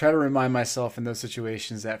I try to remind myself in those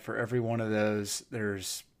situations that for every one of those,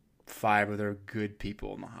 there's 5 other good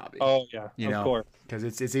people in the hobby. Oh yeah, of course. Because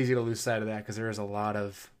it's easy to lose sight of that, because there is a lot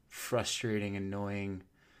of frustrating, annoying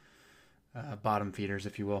bottom feeders,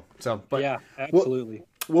 if you will. So, but yeah, absolutely.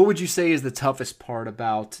 What would you say is the toughest part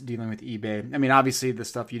about dealing with eBay? I mean, obviously the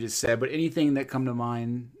stuff you just said, but anything that comes to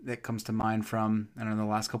mind from, I don't know, the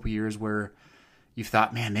last couple of years where you've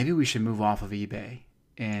thought, man, maybe we should move off of eBay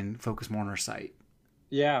and focus more on our site?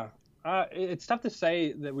 Yeah. It's tough to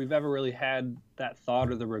say that we've ever really had that thought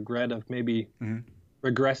or the regret of maybe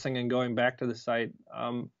regressing and going back to the site.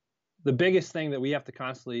 The biggest thing that we have to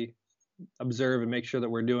constantly observe and make sure that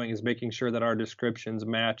we're doing is making sure that our descriptions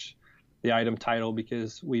match the item title,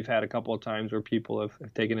 because we've had a couple of times where people have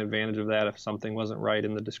taken advantage of that if something wasn't right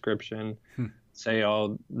in the description. say,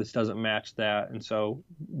 oh, this doesn't match that. And so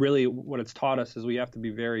really what it's taught us is we have to be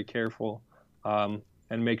very careful and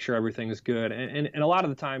make sure everything is good. And a lot of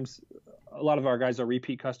the times, a lot of our guys are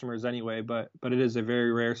repeat customers anyway, but it is a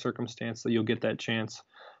very rare circumstance that you'll get that chance.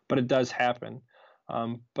 But it does happen.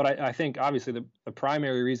 But I think obviously the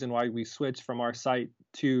primary reason why we switched from our site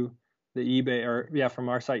to the eBay, from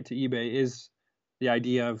our site to eBay is the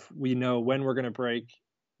idea of we know when we're going to break,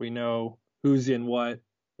 we know who's in what,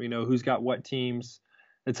 we know who's got what teams.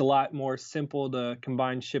 It's a lot more simple to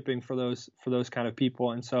combine shipping for those kind of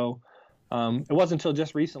people. And so it wasn't until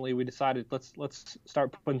just recently we decided let's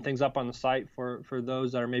start putting things up on the site for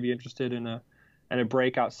those that are maybe interested in a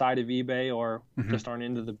break outside of eBay or just aren't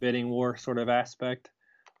into the bidding war sort of aspect.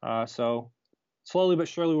 So slowly but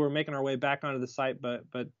surely we're making our way back onto the site, but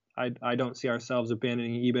I don't see ourselves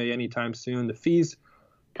abandoning eBay anytime soon. The fees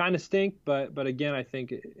kind of stink, but again, I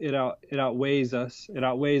think it outweighs us. It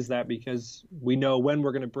outweighs that because we know when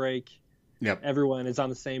we're going to break. Yep. Everyone is on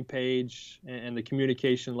the same page, and the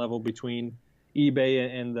communication level between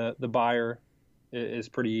eBay and the buyer is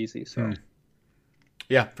pretty easy. So.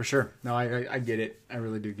 Yeah, for sure. No, I get it. I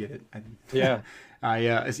really do get it. Yeah.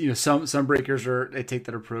 Some breakers they take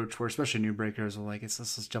that approach where, especially new breakers, are like,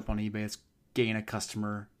 let's jump on eBay. Let's gain a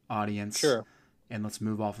customer audience. Sure. And let's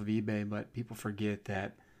move off of eBay. But people forget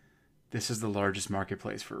that this is the largest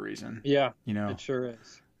marketplace for a reason. Yeah. It sure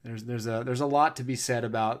is. There's a lot to be said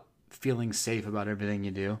about feeling safe about everything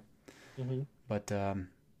you do. Mm-hmm. But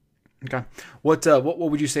okay, what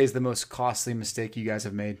would you say is the most costly mistake you guys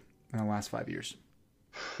have made in the last 5 years?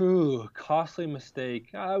 Costly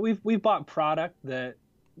mistake. We've bought product that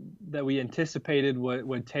we anticipated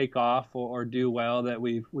would take off or do well that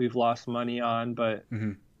we've lost money on, but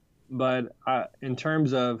in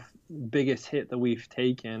terms of biggest hit that we've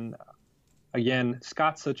taken, again,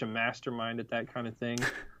 Scott's such a mastermind at that kind of thing.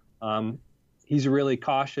 He's really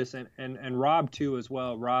cautious, and Rob too as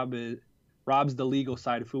well. Rob's the legal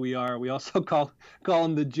side of who we are. We also call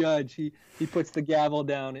him the judge. He puts the gavel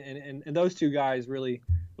down, and those two guys really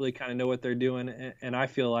kind of know what they're doing. And I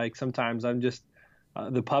feel like sometimes I'm just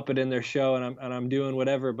the puppet in their show, and I'm doing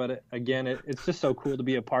whatever. But it's just so cool to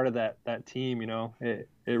be a part of that team. It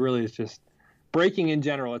really is just breaking in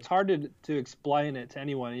general. It's hard to explain it to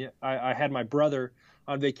anyone. I had my brother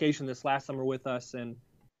on vacation this last summer with us, and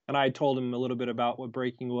I told him a little bit about what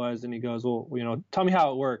breaking was, and he goes, well, tell me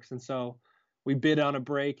how it works. And so we bid on a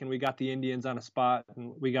break, and we got the Indians on a spot,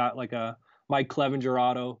 and we got like a Mike Clevenger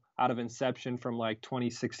auto out of Inception from like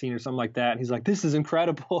 2016 or something like that. And he's like, this is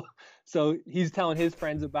incredible. So he's telling his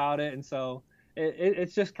friends about it. And so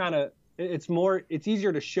it's just kind of, it's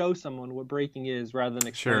easier to show someone what breaking is rather than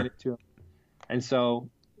explain it to them. And so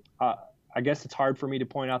I guess it's hard for me to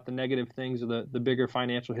point out the negative things or the bigger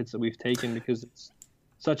financial hits that we've taken because it's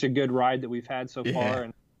such a good ride that we've had so far.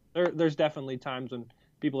 And there's definitely times when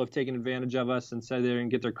people have taken advantage of us and said they didn't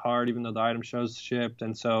get their card even though the item shows shipped.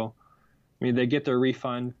 And so, I mean, they get their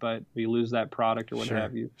refund, but we lose that product or what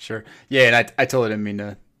have you. Sure. Yeah, and I totally didn't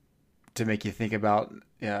mean to make you think about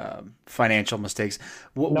financial mistakes.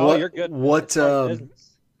 You're good. And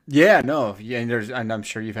I'm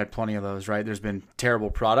sure you've had plenty of those, right? There's been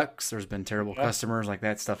terrible products. There's been terrible customers. Like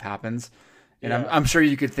that stuff happens. And I'm sure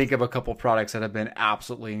you could think of a couple products that have been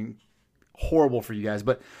absolutely horrible for you guys.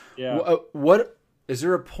 But what is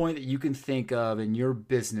there a point that you can think of in your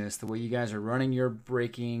business, the way you guys are running your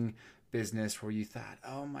breaking business, where you thought,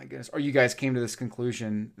 oh my goodness, or you guys came to this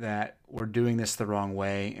conclusion that we're doing this the wrong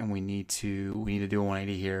way and we need to do a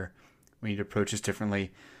 180 here. We need to approach this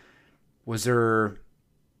differently. Was there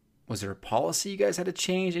a policy you guys had to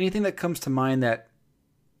change? Anything that comes to mind that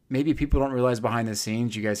maybe people don't realize behind the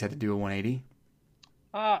scenes you guys had to do a 180?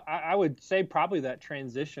 I would say probably that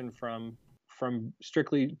transition from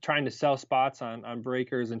strictly trying to sell spots on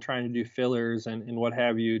breakers and trying to do fillers and what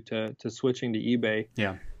have you to switching to eBay.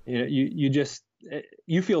 Yeah.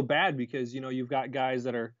 You feel bad because, you've got guys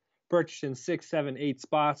that are purchasing 6, 7, 8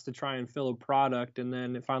 spots to try and fill a product, and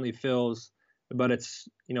then it finally fills, but it's,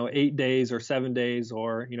 8 days or 7 days,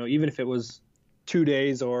 or, even if it was 2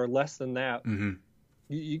 days or less than that,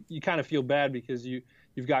 you kind of feel bad because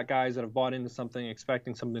you've got guys that have bought into something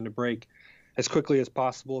expecting something to break as quickly as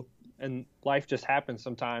possible. And life just happens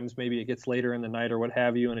sometimes. Maybe it gets later in the night or what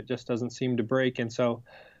have you, and it just doesn't seem to break. And so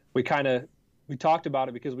we talked about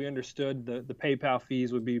it because we understood the PayPal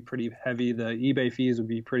fees would be pretty heavy. The eBay fees would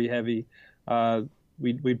be pretty heavy.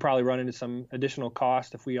 We'd probably run into some additional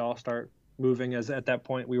cost if we all start moving, as at that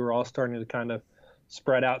point we were all starting to kind of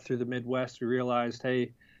spread out through the Midwest. We realized,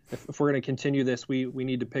 hey, if we're going to continue this, we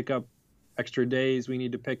need to pick up extra days. We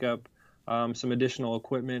need to pick up some additional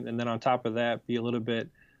equipment. And then on top of that, be a little bit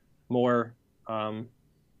more onto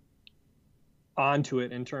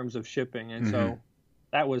it in terms of shipping. And so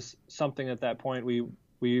that was something at that point we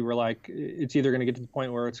were like, it's either going to get to the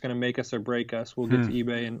point where it's going to make us or break us. We'll get to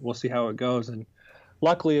eBay and we'll see how it goes. And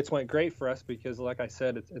luckily it's went great for us because, like I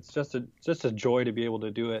said, it's just a joy to be able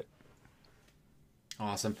to do it.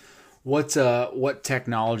 Awesome. What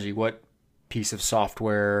technology, what piece of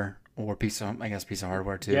software or piece of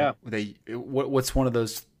hardware too? Yeah. What's one of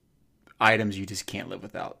those items you just can't live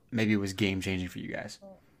without? Maybe it was game changing for you guys.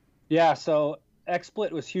 Yeah. So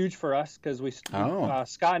XSplit was huge for us because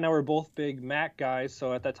Scott and I were both big Mac guys.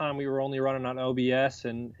 So at that time we were only running on OBS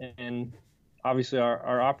and obviously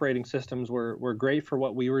our operating systems were great for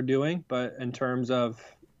what we were doing. But in terms of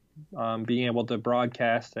being able to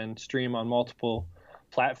broadcast and stream on multiple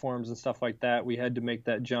platforms and stuff like that, we had to make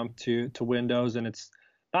that jump to Windows. And it's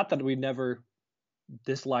not that we never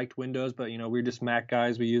disliked Windows, but we're just Mac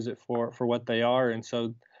guys. We use it for what they are. And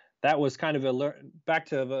so that was kind of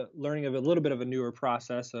learning of a little bit of a newer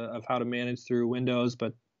process of how to manage through Windows,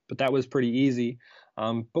 but that was pretty easy.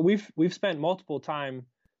 But we've spent a lot of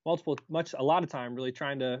time really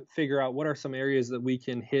trying to figure out what are some areas that we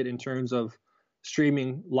can hit in terms of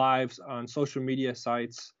streaming lives on social media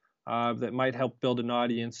sites that might help build an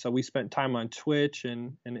audience. So we spent time on Twitch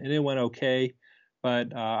and it went okay,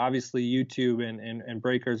 but obviously YouTube and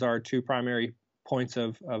Breakers are two primary points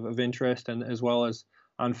of interest, and as well as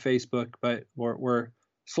on Facebook. But we're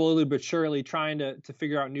slowly but surely trying to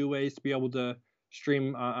figure out new ways to be able to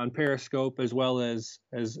stream on Periscope as well as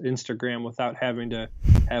Instagram without having to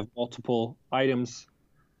have multiple items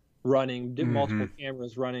running, multiple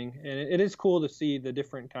cameras running. And it is cool to see the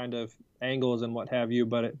different kind of angles and what have you,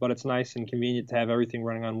 but it's nice and convenient to have everything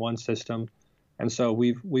running on one system. And so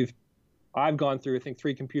I've gone through, I think,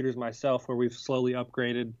 3 computers myself where we've slowly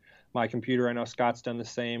upgraded my computer. I know Scott's done the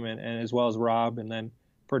same, and as well as Rob, and then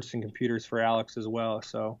purchasing computers for Alex as well.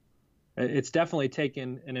 So it's definitely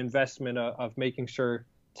taken an investment of making sure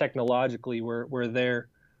technologically we're there.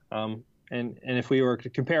 And if we were to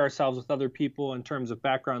compare ourselves with other people in terms of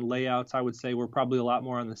background layouts, I would say we're probably a lot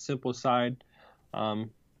more on the simple side.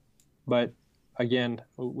 But again,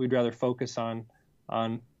 we'd rather focus on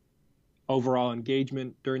overall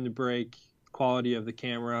engagement during the break, quality of the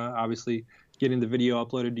camera, obviously getting the video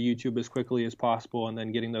uploaded to YouTube as quickly as possible, and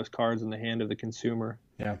then getting those cards in the hand of the consumer.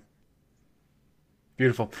 Yeah.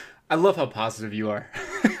 Beautiful. I love how positive you are.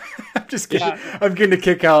 I'm just kidding. Yeah. I'm getting a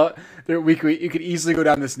kick out that you could easily go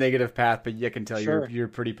down this negative path, but I can tell you're a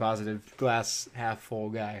pretty positive, glass half full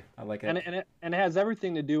guy. I like it. And it has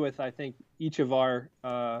everything to do with, I think, each of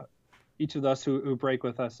us who break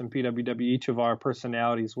with us in PWW, each of our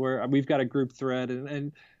personalities. We've got a group thread,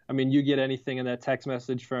 and I mean, you get anything in that text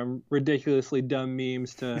message from ridiculously dumb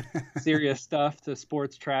memes to serious stuff to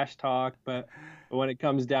sports trash talk. But when it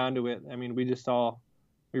comes down to it, I mean, we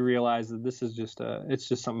realize that this is it's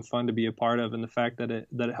just something fun to be a part of, and the fact that it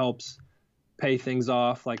helps pay things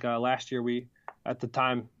off. Like last year, at the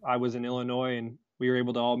time I was in Illinois, and we were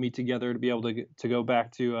able to all meet together to be able to go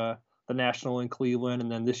back to the National in Cleveland,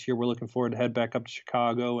 and then this year we're looking forward to head back up to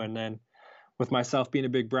Chicago. And then with myself being a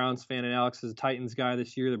big Browns fan and Alex is a Titans guy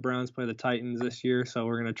this year, the Browns play the Titans this year, so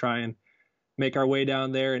we're going to try and make our way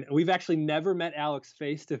down there. And we've actually never met Alex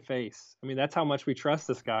face to face. I mean, that's how much we trust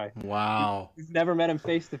this guy. Wow. We've never met him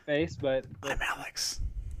face to face, but I'm Alex.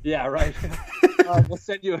 Yeah, right. We'll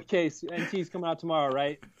send you a case. NT's coming out tomorrow,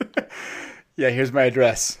 right? Yeah, here's my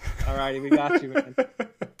address. All righty, we got you, man.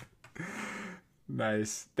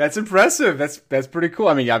 Nice. That's impressive. That's pretty cool.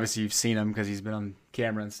 I mean, obviously you've seen him because he's been on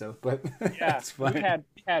camera and stuff, but yeah, it's fun. We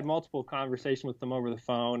had multiple conversations with them over the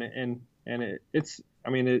phone, and it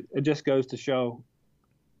just goes to show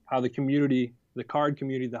how the community, the card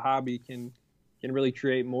community, the hobby can really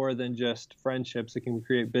create more than just friendships. It can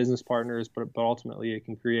create business partners, but ultimately it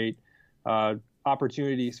can create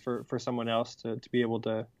opportunities for someone else to be able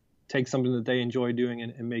to take something that they enjoy doing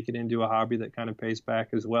and make it into a hobby that kind of pays back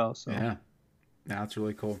as well. So yeah. That's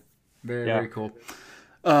really cool. Very cool.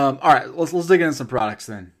 All right, let's dig into some products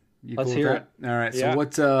then. Let's cool hear it. All right. So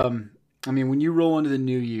what's when you roll into the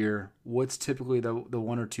new year, what's typically the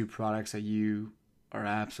one or two products that you are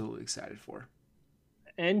absolutely excited for?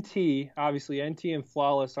 NT, obviously NT and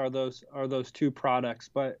Flawless are those two products.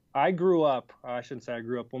 But I shouldn't say I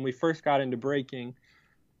grew up. When we first got into breaking,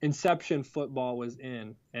 Inception football was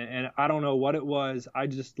in, and I don't know what it was. I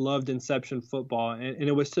just loved Inception football, and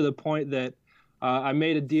it was to the point that I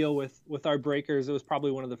made a deal with our breakers. It was probably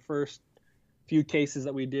one of the first few cases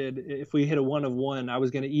that we did. If we hit a 1 of 1, I was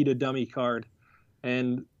going to eat a dummy card,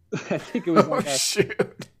 and I think it was like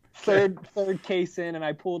third case in, and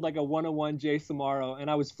I pulled like a 1 of 1 Jay Samaro, and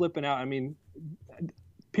I was flipping out. I mean,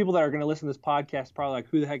 people that are going to listen to this podcast probably like,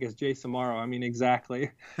 who the heck is Jay Samaro? I mean,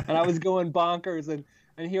 exactly. And I was going bonkers,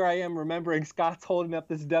 and here I am remembering Scott's holding up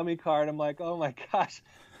this dummy card. I'm like, oh my gosh.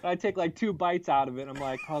 I take like 2 bites out of it. I'm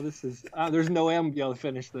like, oh, this is, there's no way I'm going to be able to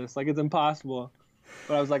finish this. Like, it's impossible.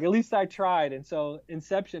 But I was like, at least I tried. And so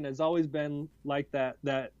Inception has always been like that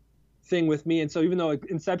thing with me. And so even though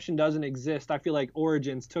Inception doesn't exist, I feel like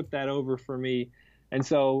Origins took that over for me. And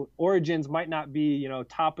so Origins might not be,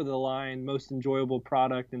 top of the line, most enjoyable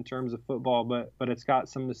product in terms of football, but it's got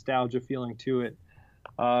some nostalgia feeling to it.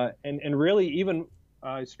 And really, even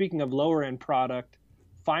speaking of lower end product,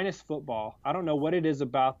 Finest Football. I don't know what it is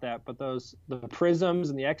about that, but the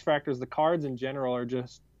prisms and the X Factors, the cards in general are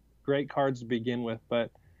just great cards to begin with.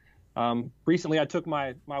 But recently I took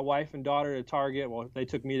my wife and daughter to Target. Well, they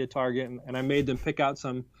took me to Target, and I made them pick out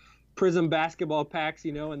some Prism basketball packs,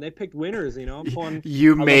 and they picked winners. I'm pulling.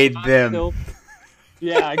 You made them.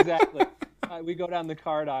 Yeah, exactly. We go down the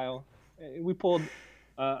card aisle. We pulled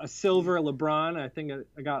a silver LeBron. I think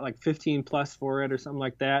I got like 15 plus for it or something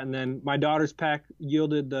like that. And then my daughter's pack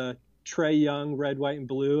yielded the Trae Young red, white, and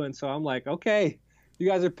blue. And so I'm like, okay, you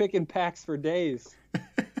guys are picking packs for days.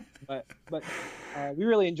 but we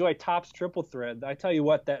really enjoy Topps Triple Thread. I tell you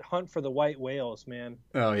what, that hunt for the white whales, man.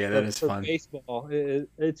 Oh yeah, that is fun. Baseball,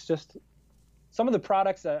 it's just some of the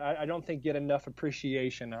products that I don't think get enough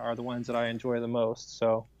appreciation are the ones that I enjoy the most.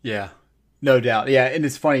 So yeah, no doubt. Yeah, and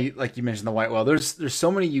it's funny, like you mentioned the white whale. There's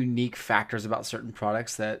so many unique factors about certain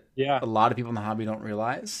products that a lot of people in the hobby don't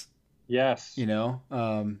realize. Yes.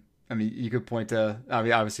 I mean, you could point to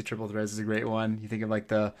obviously Triple Threads is a great one. You think of like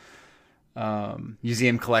the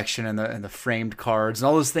museum collection and the framed cards and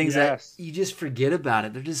all those things that you just forget about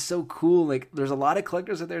it. They're just so cool. Like there's a lot of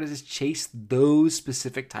collectors out there that just chase those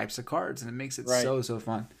specific types of cards, and it makes it so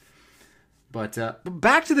fun. But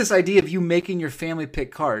back to this idea of you making your family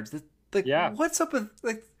pick cards. What's up with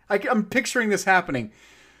I'm picturing this happening,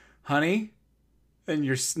 honey, and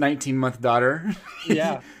your 19-month daughter.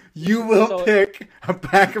 Yeah. You will pick a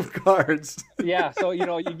pack of cards. Yeah. So you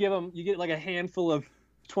get like a handful of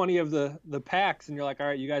 20 of the packs, and you're like, all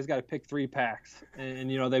right, you guys got to pick 3 packs, and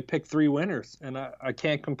they pick 3 winners, and I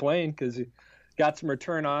can't complain because got some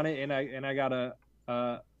return on it, and I got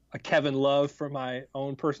a Kevin Love for my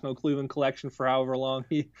own personal Cleveland collection for however long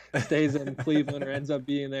he stays in Cleveland or ends up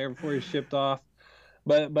being there before he's shipped off.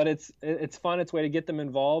 But it's fun. It's a way to get them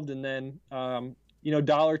involved. And then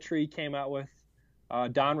Dollar Tree came out with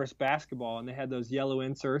Donruss basketball, and they had those yellow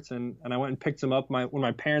inserts, and I went and picked them up when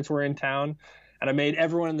my parents were in town. And I made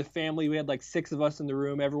everyone in the family, we had like 6 of us in the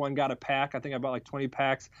room, everyone got a pack. I think I bought like 20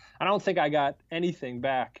 packs. I don't think I got anything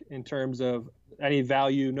back in terms of any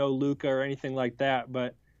value, no Luka or anything like that.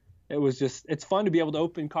 But it's fun to be able to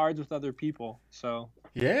open cards with other people. So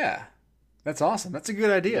yeah, that's awesome. That's a good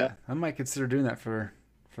idea. Yeah. I might consider doing that for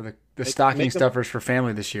the stocking stuffers for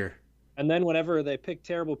family this year. And then whenever they pick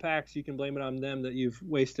terrible packs, you can blame it on them that you've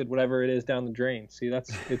wasted whatever it is down the drain. See,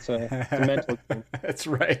 it's a mental thing. That's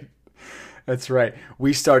right.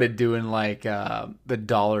 We started doing like the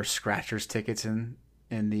dollar scratchers tickets in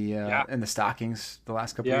the stockings the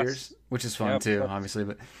last couple of years, which is fun too, obviously.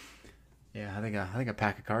 But yeah, I think a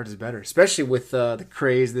pack of cards is better, especially with the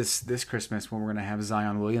craze this Christmas when we're gonna have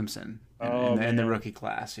Zion Williamson in the rookie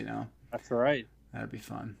class. That's right. That'd be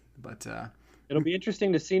fun. But it'll be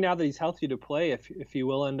interesting to see now that he's healthy to play if he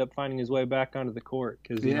will end up finding his way back onto the court,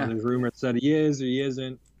 because there's rumors that he is or he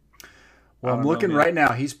isn't. Well, I'm looking right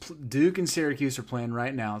now. Duke and Syracuse are playing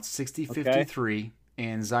right now. It's 60-53,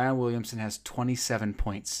 and Zion Williamson has 27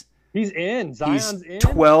 points. He's in. Zion's in.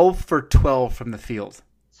 12 for 12 from the field.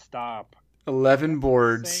 Stop. 11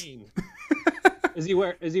 boards. Is he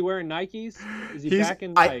wearing Nikes? Is he back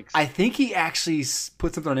in Nikes? I think he actually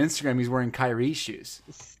put something on Instagram. He's wearing Kyrie shoes.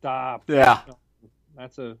 Stop. Yeah.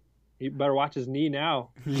 He better watch his knee now.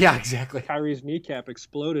 Yeah, exactly. Kyrie's kneecap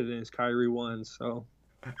exploded in his Kyrie one, so.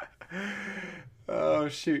 Oh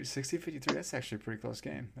shoot, 60-53. That's actually a pretty close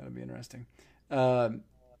game. That'll be interesting.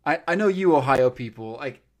 I know you Ohio people,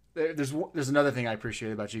 like there's another thing I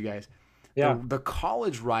appreciate about you guys. Yeah. The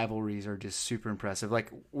college rivalries are just super impressive.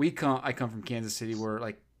 Like I come from Kansas City, where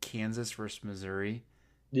like Kansas versus Missouri.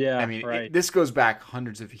 Yeah. I mean, right. This goes back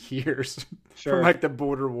hundreds of years. Sure. From like the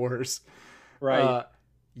border wars. Right.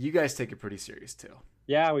 You guys take it pretty serious too.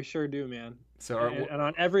 Yeah, we sure do, man. So and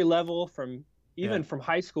on every level, from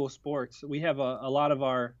high school sports, we have a lot of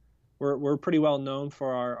we're pretty well known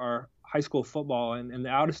for our high school football and the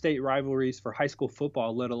out-of-state rivalries for high school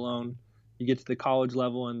football, let alone you get to the college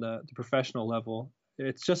level and the professional level.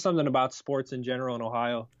 It's just something about sports in general in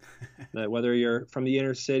Ohio that whether you're from the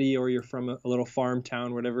inner city or you're from a little farm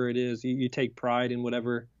town, whatever it is, you take pride in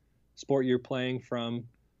whatever sport you're playing, from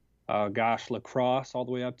lacrosse all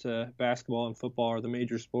the way up to basketball and football are the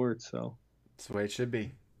major sports. So that's the way it should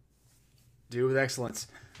be. Do it with excellence.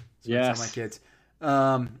 That's what I yes. tell my kids.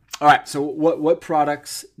 All right. So what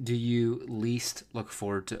products do you least look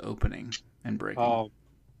forward to opening and breaking? Oh,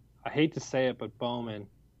 I hate to say it, but Bowman.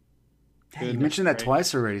 Hey, you mentioned that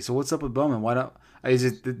twice already. So what's up with Bowman? Why don't? Is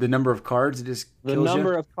it the number of cards that just the kills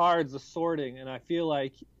number you? of cards, the sorting, and I feel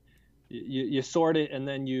like you sort it and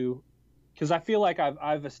then because I feel like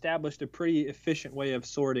I've established a pretty efficient way of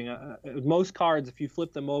sorting. Most cards, if you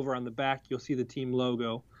flip them over on the back, you'll see the team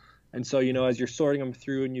logo, and so as you're sorting them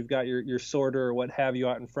through and you've got your sorter or what have you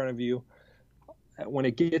out in front of you, when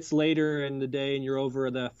it gets later in the day and you're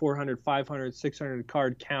over the 400, 500, 600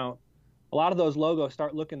 card count, a lot of those logos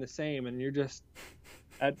start looking the same, and you're just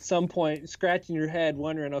at some point scratching your head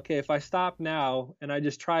wondering, okay, if I stop now and I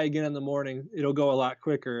just try again in the morning, it'll go a lot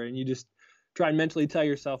quicker. And you just try and mentally tell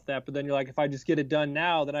yourself that. But then you're like, if I just get it done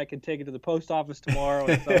now, then I can take it to the post office tomorrow.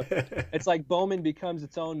 And so it's like Bowman becomes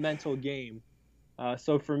its own mental game.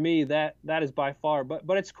 So for me, that is by far. But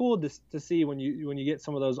it's cool to see when you get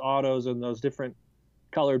some of those autos and those different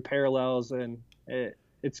colored parallels, and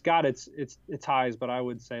it's got its highs. But I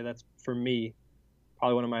would say that's, for me,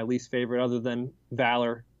 probably one of my least favorite, other than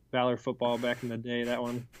Valor football back in the day. That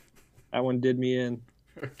one did me in.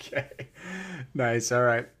 Okay, nice. All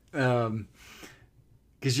right.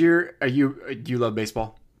 Because you love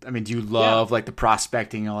baseball? I mean, do you love like the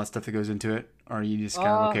prospecting and all that stuff that goes into it, or are you just kind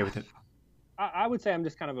of okay with it? I would say I'm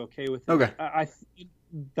just kind of okay with it. Okay.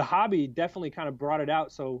 The hobby definitely kind of brought it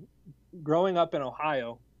out. So growing up in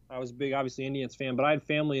Ohio, I was a big, obviously, Indians fan, but I had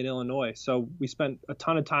family in Illinois, so we spent a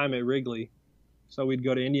ton of time at Wrigley. So we'd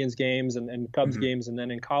go to Indians games and Cubs games, and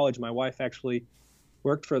then in college, my wife actually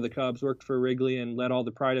worked for the Cubs, worked for Wrigley, and led all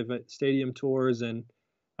the private stadium tours and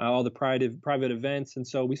all the private events. And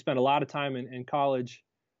so we spent a lot of time in college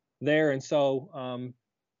there. And so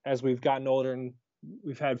as we've gotten older and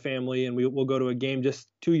we've had family, and we'll go to a game just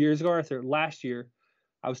 2 years ago, or last year,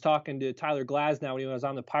 I was talking to Tyler Glasnow when he was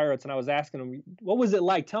on the Pirates, and I was asking him, what was it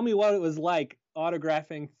like? Tell me what it was like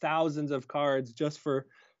autographing thousands of cards just for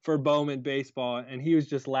Bowman baseball. And he was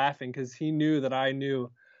just laughing because he knew that I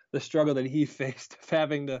knew the struggle that he faced of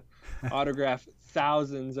having to autograph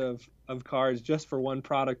thousands of cards just for one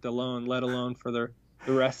product alone, let alone for the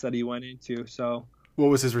rest that he went into. So what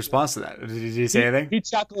was his response to that? Did he say anything? He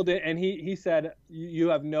chuckled it, and he said, you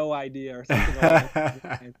have no idea, or something like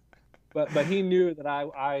that. But he knew that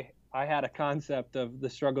I had a concept of the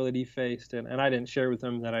struggle that he faced, and I didn't share with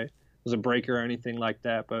him that I was a breaker or anything like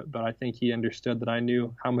that, but I think he understood that I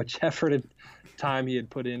knew how much effort and time he had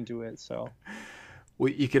put into it. So,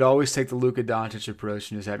 well, you could always take the Luka Doncic approach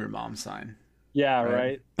and just have your mom sign. Yeah,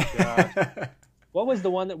 right. Yeah. What was the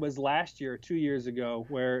one that was last year, 2 years ago,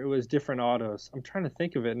 where it was different autos? I'm trying to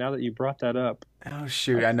think of it now that you brought that up. Oh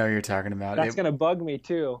shoot, I know you're talking about. That's gonna bug me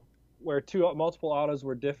too, where multiple autos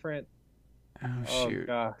were different. Oh shoot. Oh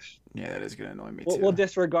gosh. Yeah, that is gonna annoy me too. We'll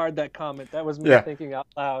disregard that comment. That was me thinking out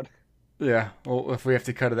loud. Yeah, well, if we have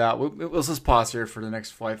to cut it out, let's just pause here for the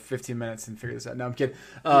next 15 minutes and figure this out. No, I'm kidding.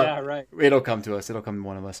 Yeah, right. It'll come to us. It'll come to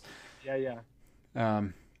one of us. Yeah.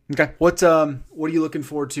 Okay. What are you looking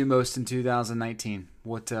forward to most in 2019?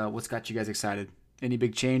 What's got you guys excited? Any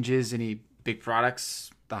big changes? Any big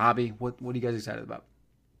products? The hobby? What are you guys excited about?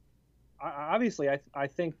 Obviously, I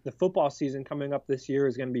think the football season coming up this year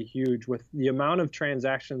is going to be huge with the amount of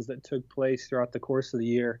transactions that took place throughout the course of the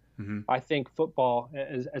year. Mm-hmm. I think football,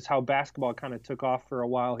 as how basketball kind of took off for a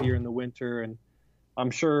while here in the winter, and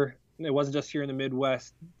I'm sure it wasn't just here in the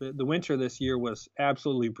Midwest. The winter this year was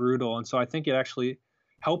absolutely brutal, and so I think it actually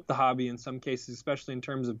helped the hobby in some cases, especially in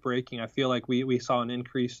terms of breaking. I feel like we saw an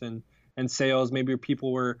increase in sales. Maybe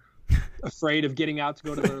people were afraid of getting out to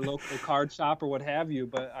go to their local card shop or what have you,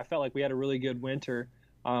 but I felt like we had a really good winter.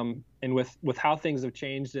 And with how things have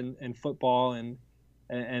changed in football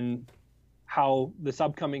and how this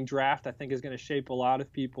upcoming draft, I think, is going to shape a lot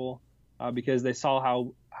of people because they saw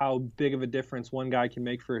how big of a difference one guy can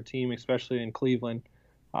make for a team, especially in Cleveland.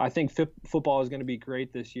 I think football is going to be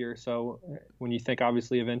great this year. So when you think,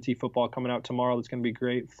 obviously, of NT football coming out tomorrow, that's going to be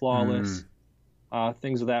great, flawless.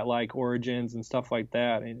 Things of that, like Origins and stuff like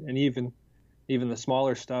that, and even the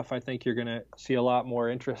smaller stuff, I think you're going to see a lot more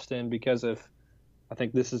interest in because I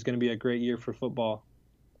think this is going to be a great year for football.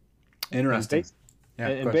 Interesting.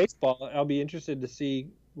 And baseball, I'll be interested to see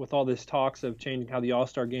with all this talks of changing how the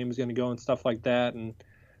All-Star game is going to go and stuff like that, and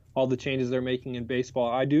all the changes they're making in baseball.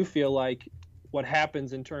 I do feel like what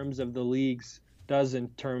happens in terms of the leagues does in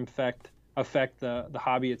turn affect the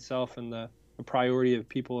hobby itself and the priority of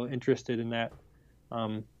people interested in that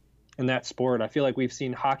sport. I feel like we've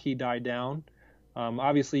seen hockey die down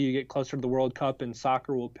Obviously, you get closer to the World Cup, and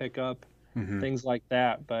soccer will pick up, things like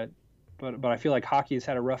that. But I feel like hockey has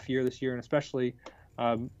had a rough year this year, and especially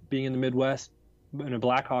being in the Midwest and a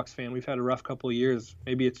Blackhawks fan, we've had a rough couple of years.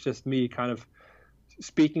 Maybe it's just me kind of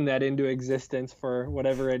speaking that into existence for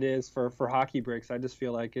whatever it is for hockey breaks. I just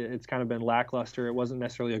feel like it's kind of been lackluster. It wasn't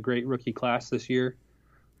necessarily a great rookie class this year.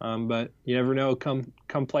 But you never know. Come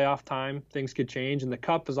playoff time, things could change, and the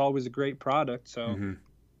Cup is always a great product. So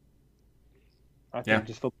I think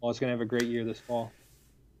just football is going to have a great year this fall.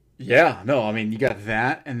 Yeah, no, I mean, you got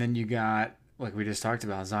that, and then you got, like we just talked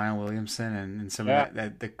about, Zion Williamson and some of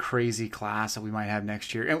that the crazy class that we might have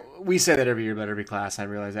next year. And we say that every year about every class. I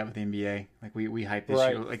realize that with the NBA. Like, we hype this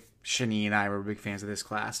year. Like, Shani and I were big fans of this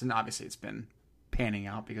class, and obviously it's been panning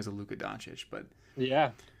out because of Luka Doncic. But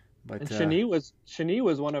and Shani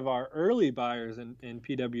was one of our early buyers in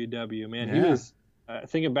PWW. Man, he was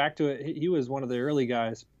thinking back to it. He was one of the early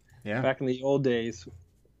guys back in the old days,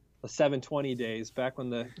 the 720 days, back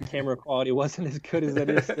when the camera quality wasn't as good as it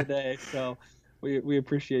is today. So we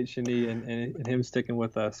appreciate Shani and him sticking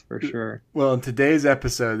with us for sure. Well, in today's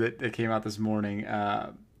episode that came out this morning,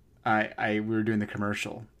 we were doing the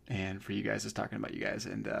commercial. And for you guys, just talking about you guys,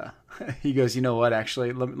 and he goes, you know what?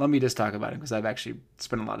 Actually, let me just talk about him because I've actually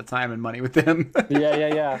spent a lot of time and money with him.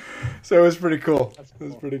 Yeah. So it was pretty cool. That's cool. It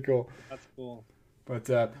was pretty cool. That's cool.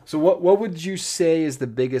 But so what would you say is the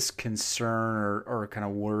biggest concern or kind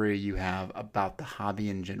of worry you have about the hobby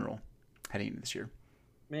in general heading into this year?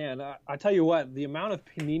 Man, I tell you what, the amount of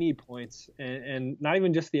Panini points, and not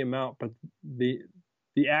even just the amount, but the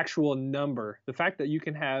actual number, the fact that you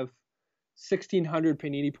can have 1,600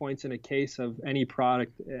 Panini points in a case of any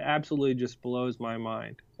product, it absolutely just blows my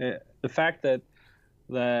mind. The fact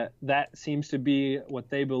that seems to be what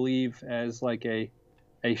they believe as like a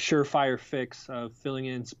surefire fix of filling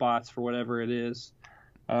in spots for whatever it is,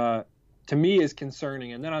 to me is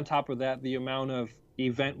concerning. And then on top of that, the amount of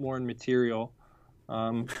event-worn material,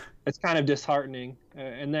 it's kind of disheartening.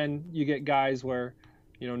 And then you get guys where,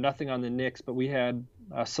 nothing on the Knicks, but we had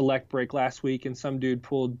a select break last week, and some dude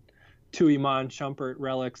pulled 2 Iman Shumpert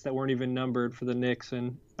relics that weren't even numbered for the Knicks,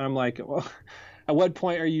 and I'm like, well, at what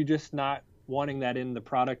point are you just not wanting that in the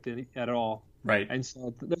product at all? Right. And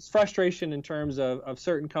so there's frustration in terms of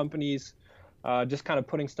certain companies just kind of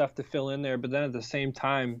putting stuff to fill in there, but then at the same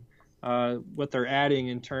time, what they're adding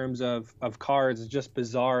in terms of cards is just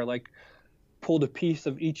bizarre. Like, pulled a piece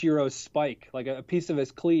of Ichiro's spike, like a piece of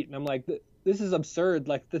his cleat, and I'm like, this is absurd.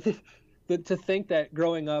 Like, to think that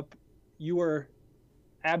growing up you were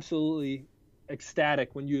absolutely ecstatic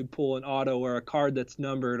when you would pull an auto or a card that's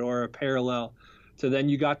numbered or a parallel. So then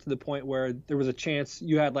you got to the point where there was a chance,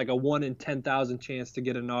 you had like a 1 in 10,000 chance to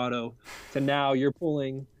get an auto, to now you're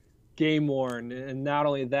pulling game worn, and not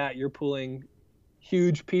only that, you're pulling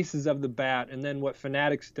huge pieces of the bat. And then what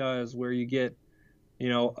Fanatics does, where you get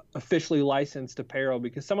officially licensed apparel,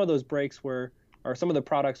 because some of those breaks or some of the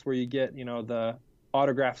products where you get the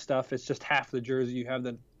autograph stuff, it's just half the jersey. You have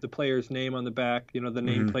the player's name on the back, the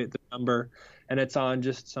nameplate, the number, and it's on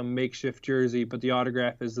just some makeshift jersey, but the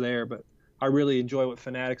autograph is there. But I really enjoy what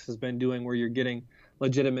Fanatics has been doing, where you're getting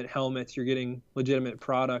legitimate helmets, you're getting legitimate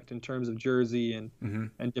product in terms of jersey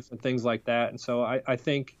and different things like that. And so I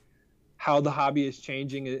think how the hobby is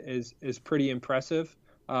changing is pretty impressive,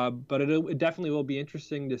 but it definitely will be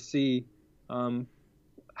interesting to see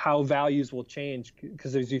how values will change,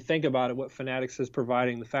 because as you think about it, what Fanatics is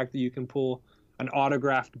providing, the fact that you can pull an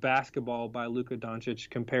autographed basketball by Luka Doncic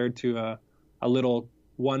compared to a little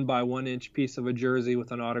 1 by 1 inch piece of a jersey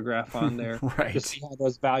with an autograph on there, right. To see how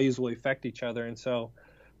those values will affect each other. And so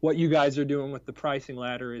what you guys are doing with the pricing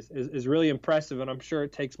ladder is really impressive, and I'm sure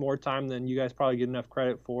it takes more time than you guys probably get enough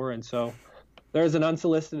credit for. And so there's an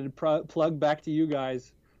unsolicited plug back to you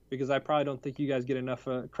guys, because I probably don't think you guys get enough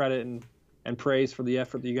credit and praise for the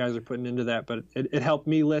effort that you guys are putting into that. But it helped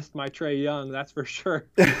me list my Trae Young, that's for sure.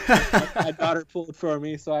 My daughter pulled for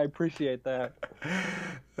me, so I appreciate that.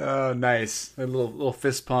 Oh, nice. A little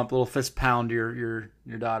fist pump, a little fist pound to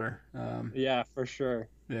your daughter. Yeah, for sure.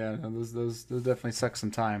 Yeah, no, those definitely suck some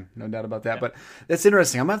time, no doubt about that. Yeah. But that's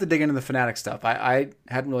interesting. I'm going to have to dig into the Fanatic stuff. I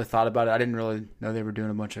hadn't really thought about it. I didn't really know they were doing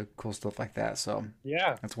a bunch of cool stuff like that. So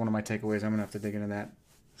yeah, that's one of my takeaways. I'm going to have to dig into that.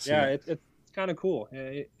 Yeah, it's kind of cool.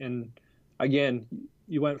 And again,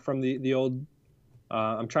 you went from the old,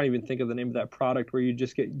 I'm trying to even think of the name of that product, where you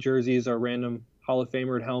just get jerseys or random Hall of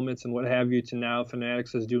Famer helmets and what have you, to now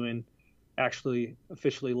Fanatics is doing actually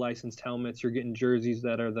officially licensed helmets. You're getting jerseys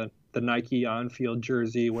that are the Nike on-field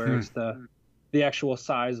jersey, where it's the actual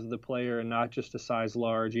size of the player and not just a size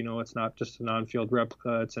large. It's not just an on-field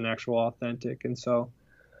replica, it's an actual authentic. And so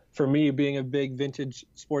for me, being a big vintage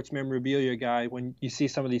sports memorabilia guy, when you see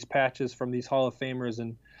some of these patches from these Hall of Famers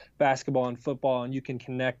in basketball and football, and you can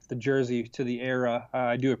connect the jersey to the era,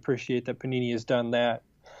 I do appreciate that Panini has done that.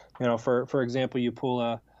 For example, you pull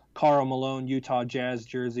a Karl Malone Utah Jazz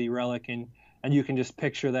jersey relic, and you can just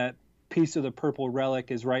picture that piece of the purple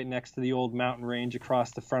relic is right next to the old mountain range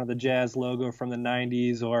across the front of the Jazz logo from the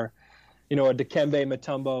 90s, or a Dikembe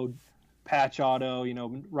Mutombo patch auto,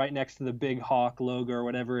 right next to the big Hawk logo or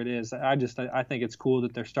whatever it is. I think it's cool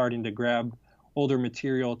that they're starting to grab older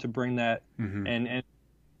material to bring that, and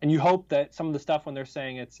you hope that some of the stuff when they're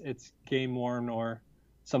saying it's game worn or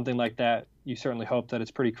something like that, you certainly hope that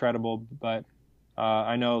it's pretty credible. But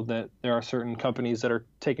I know that there are certain companies that are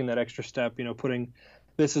taking that extra step, putting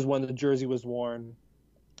this is when the jersey was worn.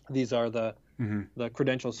 These are the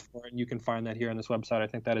credentials for it, and you can find that here on this website. I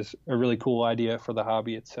think that is a really cool idea for the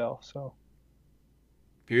hobby itself. So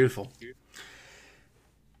beautiful.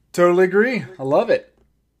 Totally agree. I love it.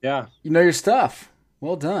 Yeah, you know your stuff.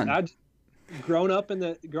 Well done. Growing up in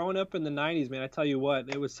the 90s, man, I tell you what,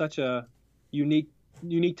 it was such a unique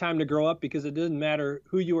time to grow up, because it didn't matter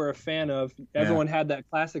who you were a fan of. Everyone had that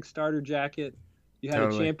classic starter jacket. You had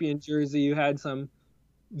a champion jersey. You had some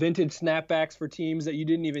vintage snapbacks for teams that you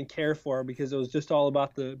didn't even care for, because it was just all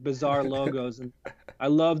about the bizarre logos. And I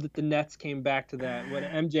love that the Nets came back to that. What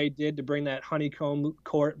MJ did to bring that honeycomb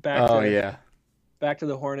court back to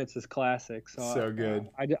the Hornets is classic. So good.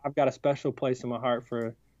 I've got a special place in my heart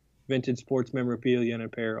for vintage sports memorabilia and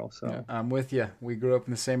apparel. So yeah, I'm with you. We grew up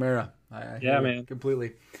in the same era. I man,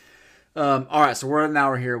 completely. All right, so we're at an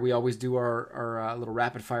hour here. We always do our little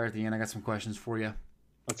rapid fire at the end. I got some questions for you.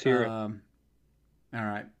 Let's hear it. All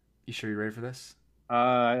right. You sure you're ready for this?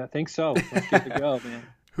 I think so. Let's give it a go, man.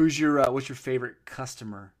 What's your favorite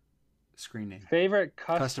customer screen name? Favorite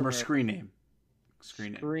customer screen name.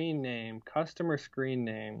 Customer screen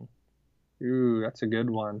name. Ooh, that's a good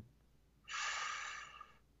one.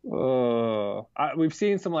 Oh, we've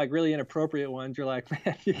seen some really inappropriate ones. You're like,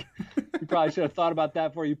 man, you probably should have thought about that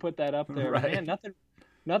before you put that up there. Right. Man,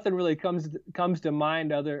 nothing really comes to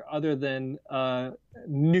mind other than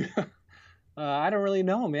new. I don't really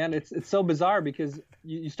know, man. It's so bizarre, because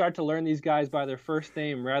you start to learn these guys by their first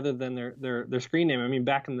name rather than their screen name. I mean,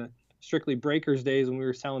 back in the Strictly Breakers days when we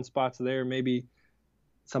were selling spots there, maybe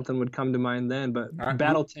something would come to mind then. But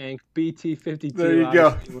Battle Tank BT52. There you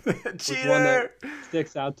go. Was one that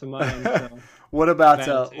sticks out to mind. So. What about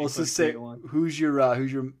let's just say who's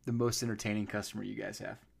the most entertaining customer you guys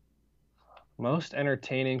have? Most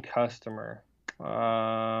entertaining customer.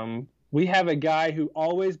 We have a guy who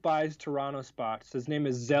always buys Toronto spots. His name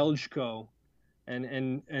is Zeljko,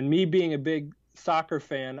 and me being a big soccer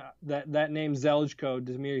fan, that name Zeljko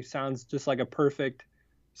to me sounds just like a perfect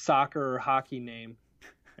soccer or hockey name,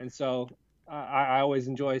 and so I always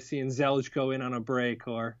enjoy seeing Zeljko in on a break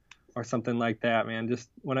or something like that. Man, just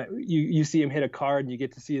when you see him hit a card and you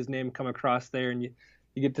get to see his name come across there, and you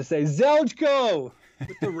get to say Zeljko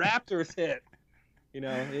with the Raptors hit.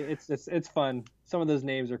 It's fun. Some of those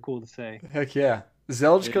names are cool to say. Heck yeah.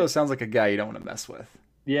 Zeljko sounds like a guy you don't want to mess with.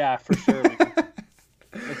 Yeah, for sure.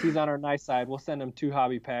 If he's on our nice side, we'll send him 2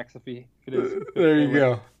 hobby packs if it is. There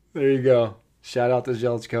you go. Shout out to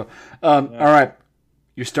Zeljko. All right.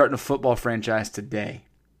 You're starting a football franchise today.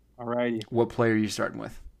 All righty. What player are you starting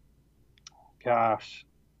with? Gosh.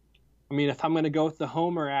 I mean, if I'm going to go with the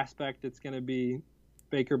homer aspect, it's going to be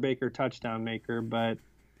Baker touchdown maker, but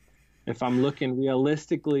if I'm looking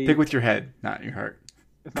realistically... Pick with your head, not your heart.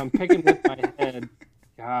 If I'm picking with my head,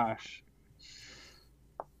 gosh.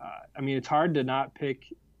 I mean, it's hard to not pick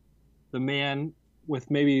the man with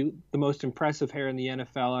maybe the most impressive hair in the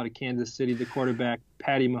NFL out of Kansas City, the quarterback,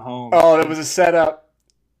 Patty Mahomes. Oh, that was a setup.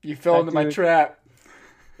 You fell into my trap.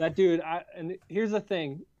 That dude, and here's the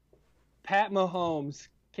thing. Pat Mahomes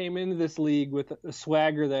came into this league with a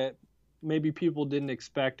swagger that maybe people didn't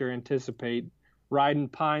expect or anticipate. Riding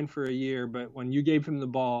pine for a year, but when you gave him the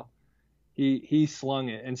ball, he slung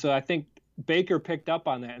it. And so I think Baker picked up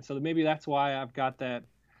on that. And so maybe that's why I've got that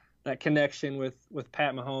connection with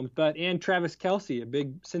Pat Mahomes. And Travis Kelce, a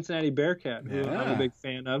big Cincinnati Bearcat, who I'm a big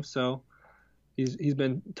fan of. So he's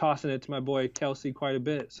been tossing it to my boy Kelce quite a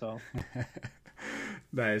bit. So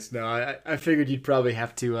nice. No, I figured you'd probably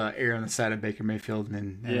have to err on the side of Baker Mayfield,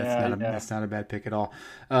 and that's not a bad pick at all.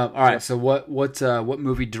 All right. So what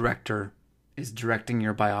movie director is directing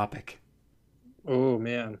your biopic? Oh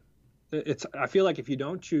man, I feel like if you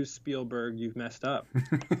don't choose Spielberg, you've messed up.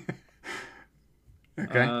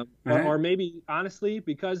 Okay. Or maybe honestly,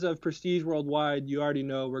 because of Prestige Worldwide, you already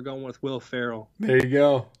know we're going with Will Ferrell. There you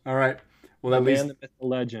go. All right. Well, the man, the myth, the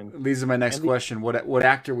legend. Leads to my next question. What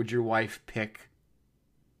actor would your wife pick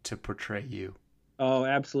to portray you? Oh,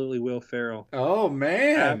 absolutely, Will Ferrell. Oh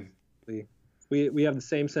man, absolutely. We have the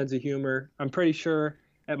same sense of humor. I'm pretty sure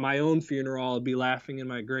at my own funeral I'll be laughing in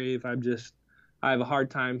my grave. I have a hard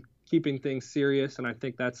time keeping things serious, and I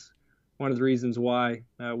think that's one of the reasons why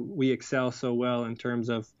we excel so well in terms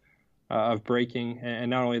of breaking, and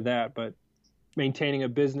not only that, but maintaining a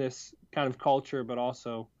business kind of culture, but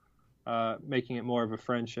also making it more of a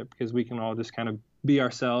friendship, because we can all just kind of be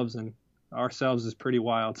ourselves, and ourselves is pretty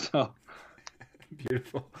wild. So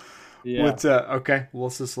beautiful. Yeah. Okay.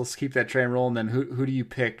 Well, let's keep that train rolling. Then who do you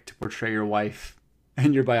pick to portray your wife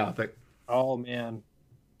in your biopic? Oh man,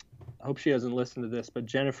 I hope she doesn't listen to this, but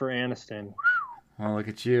Jennifer Aniston. Oh, look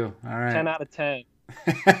at you. All right. 10 out of 10.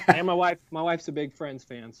 And my wife's a big Friends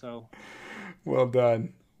fan, so. Well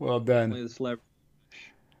done.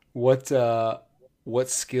 What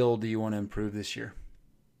skill do you want to improve this year?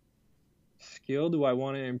 Skill do I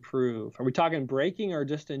want to improve? Are we talking breaking or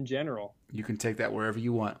just in general? You can take that wherever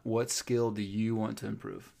you want. What skill do you want to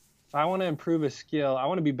improve? I want to improve a skill. I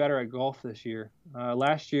want to be better at golf this year.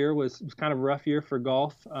 Last year was kind of a rough year for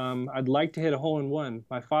golf. I'd like to hit a hole-in-one.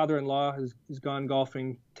 My father-in-law has gone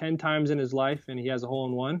golfing 10 times in his life, and he has a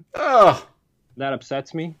hole-in-one. Oh! That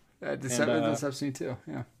upsets me. That upsets me too,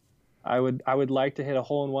 yeah. I would like to hit a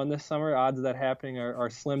hole-in-one this summer. Odds of that happening are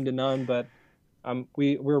slim to none, but I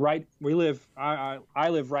live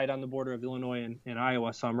right on the border of Illinois and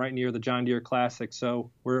Iowa, so I'm right near the John Deere Classic. So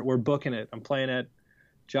we're booking it. I'm playing at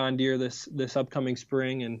John Deere this upcoming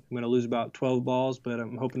spring, and I'm going to lose about 12 balls, but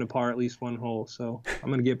I'm hoping to par at least one hole. So I'm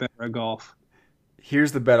going to get better at golf.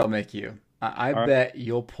 Here's the bet I'll make you. I bet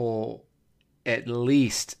you'll pull at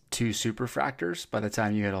least 2 superfractors by the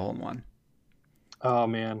time you hit a hole-in-one. Oh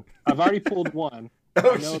man, I've already pulled one.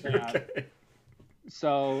 Oh, I know that. Okay.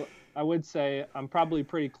 So I would say I'm probably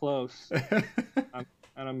pretty close.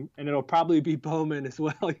 And it'll probably be Bowman as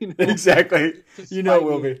well. Exactly. It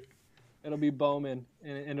will be. It'll be Bowman,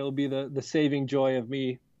 and it'll be the saving joy of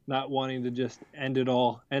me not wanting to just end it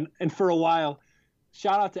all. And for a while,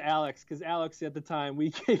 shout out to Alex, because Alex at the time,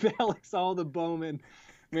 we gave Alex all the Bowman.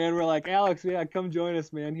 Man, we're like, Alex, yeah, come join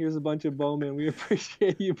us, man. Here's a bunch of Bowman. We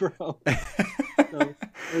appreciate you, bro. So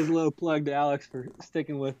there's a little plug to Alex for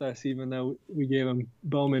sticking with us, even though we gave him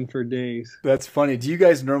Bowman for days. That's funny. Do you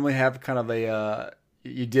guys normally have kind of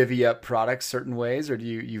you divvy up products certain ways, or do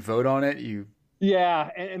you vote on it? Yeah,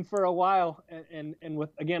 and for a while, and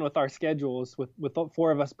with our schedules, with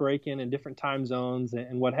 4 of us breaking in different time zones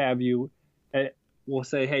and what have you, we'll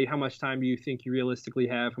say, hey, how much time do you think you realistically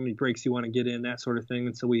have? How many breaks you want to get in, that sort of thing.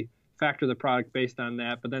 And so we factor the product based on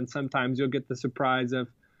that. But then sometimes you'll get the surprise of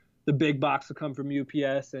the big box will come from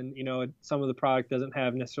UPS, and some of the product doesn't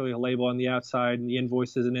have necessarily a label on the outside, and the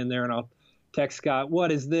invoice isn't in there. And I'll text Scott,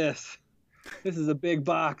 what is this? This is a big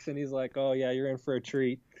box. And he's like, oh yeah, you're in for a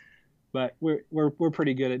treat. But we're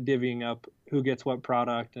pretty good at divvying up who gets what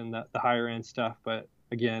product and the higher end stuff. But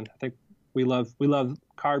again, I think we love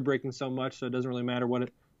card breaking so much, so it doesn't really matter what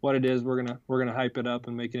it is. We're gonna hype it up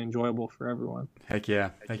and make it enjoyable for everyone. Heck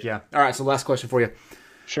yeah. All right, so last question for you.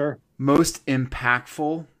 Sure. Most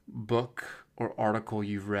impactful book or article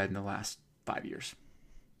you've read in the last 5 years?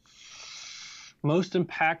 Most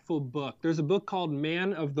impactful book. There's a book called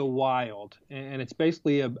Man of the Wild, and it's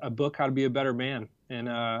basically a book how to be a better man. And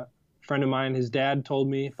a friend of mine, his dad told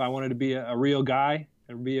me if I wanted to be a real guy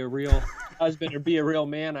and be a real husband or be a real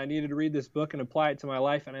man, I needed to read this book and apply it to my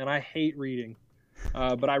life. And I hate reading,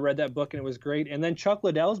 but I read that book and it was great. And then Chuck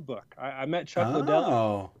Liddell's book. I met Chuck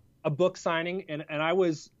Liddell at a book signing, and I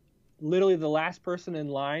was literally the last person in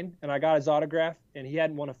line, and I got his autograph, and he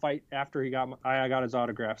hadn't won a fight after I got his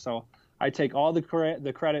autograph. So I take all the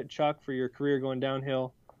credit, Chuck, for your career going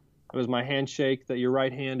downhill. It was my handshake that your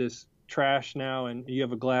right hand is trash now and you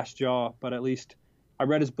have a glass jaw, but at least I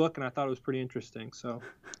read his book and I thought it was pretty interesting. So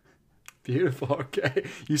beautiful. Okay.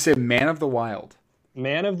 You said Man of the Wild.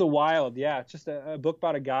 Man of the Wild. Yeah. It's just a book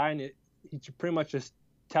about a guy, and he pretty much just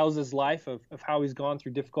tells his life of how he's gone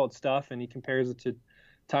through difficult stuff, and he compares it to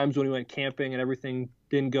times when he went camping and everything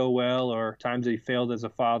didn't go well, or times that he failed as a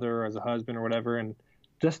father or as a husband or whatever. And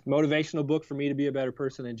just motivational book for me to be a better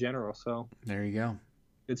person in general. So there you go.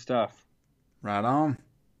 Good stuff. Right on.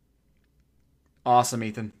 Awesome,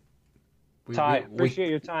 Ethan. Ty, appreciate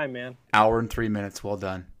your time, man. Hour and 3 minutes. Well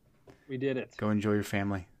done. We did it. Go enjoy your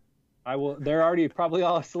family. I will. They're already probably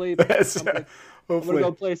all asleep. Hopefully. I'm going to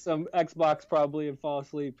go play some Xbox probably and fall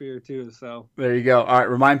asleep here too. So there you go. All right.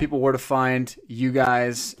 Remind people where to find you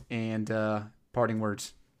guys and parting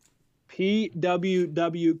words.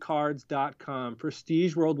 pwwcards.com.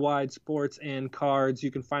 Prestige Worldwide Sports and Cards. You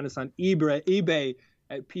can find us on eBay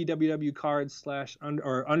at pwwcards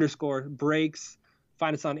 _breaks.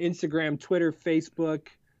 Find us on Instagram, Twitter, Facebook.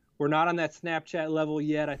 We're not on that Snapchat level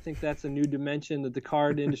yet. I think that's a new dimension that the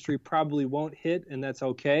card industry probably won't hit, and that's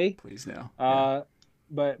okay. Please no.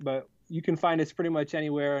 But you can find us pretty much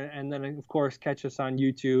anywhere, and then of course catch us on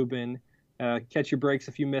YouTube and catch your breaks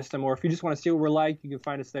if you missed them, or if you just want to see what we're like, you can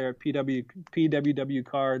find us there at PWW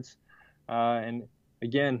Cards. And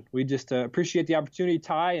again, we just appreciate the opportunity,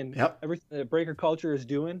 Ty, and everything that Breaker Culture is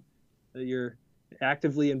doing. You're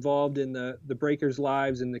actively involved in the breakers'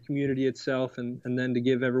 lives and the community itself, and then to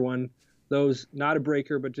give everyone, those not a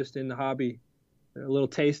breaker but just in the hobby, a little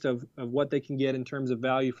taste of what they can get in terms of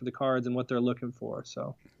value for the cards and what they're looking for.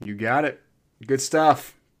 So you got it. Good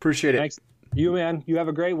stuff. Appreciate it. Thanks. You, man. You have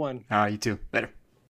a great one. You too. Later.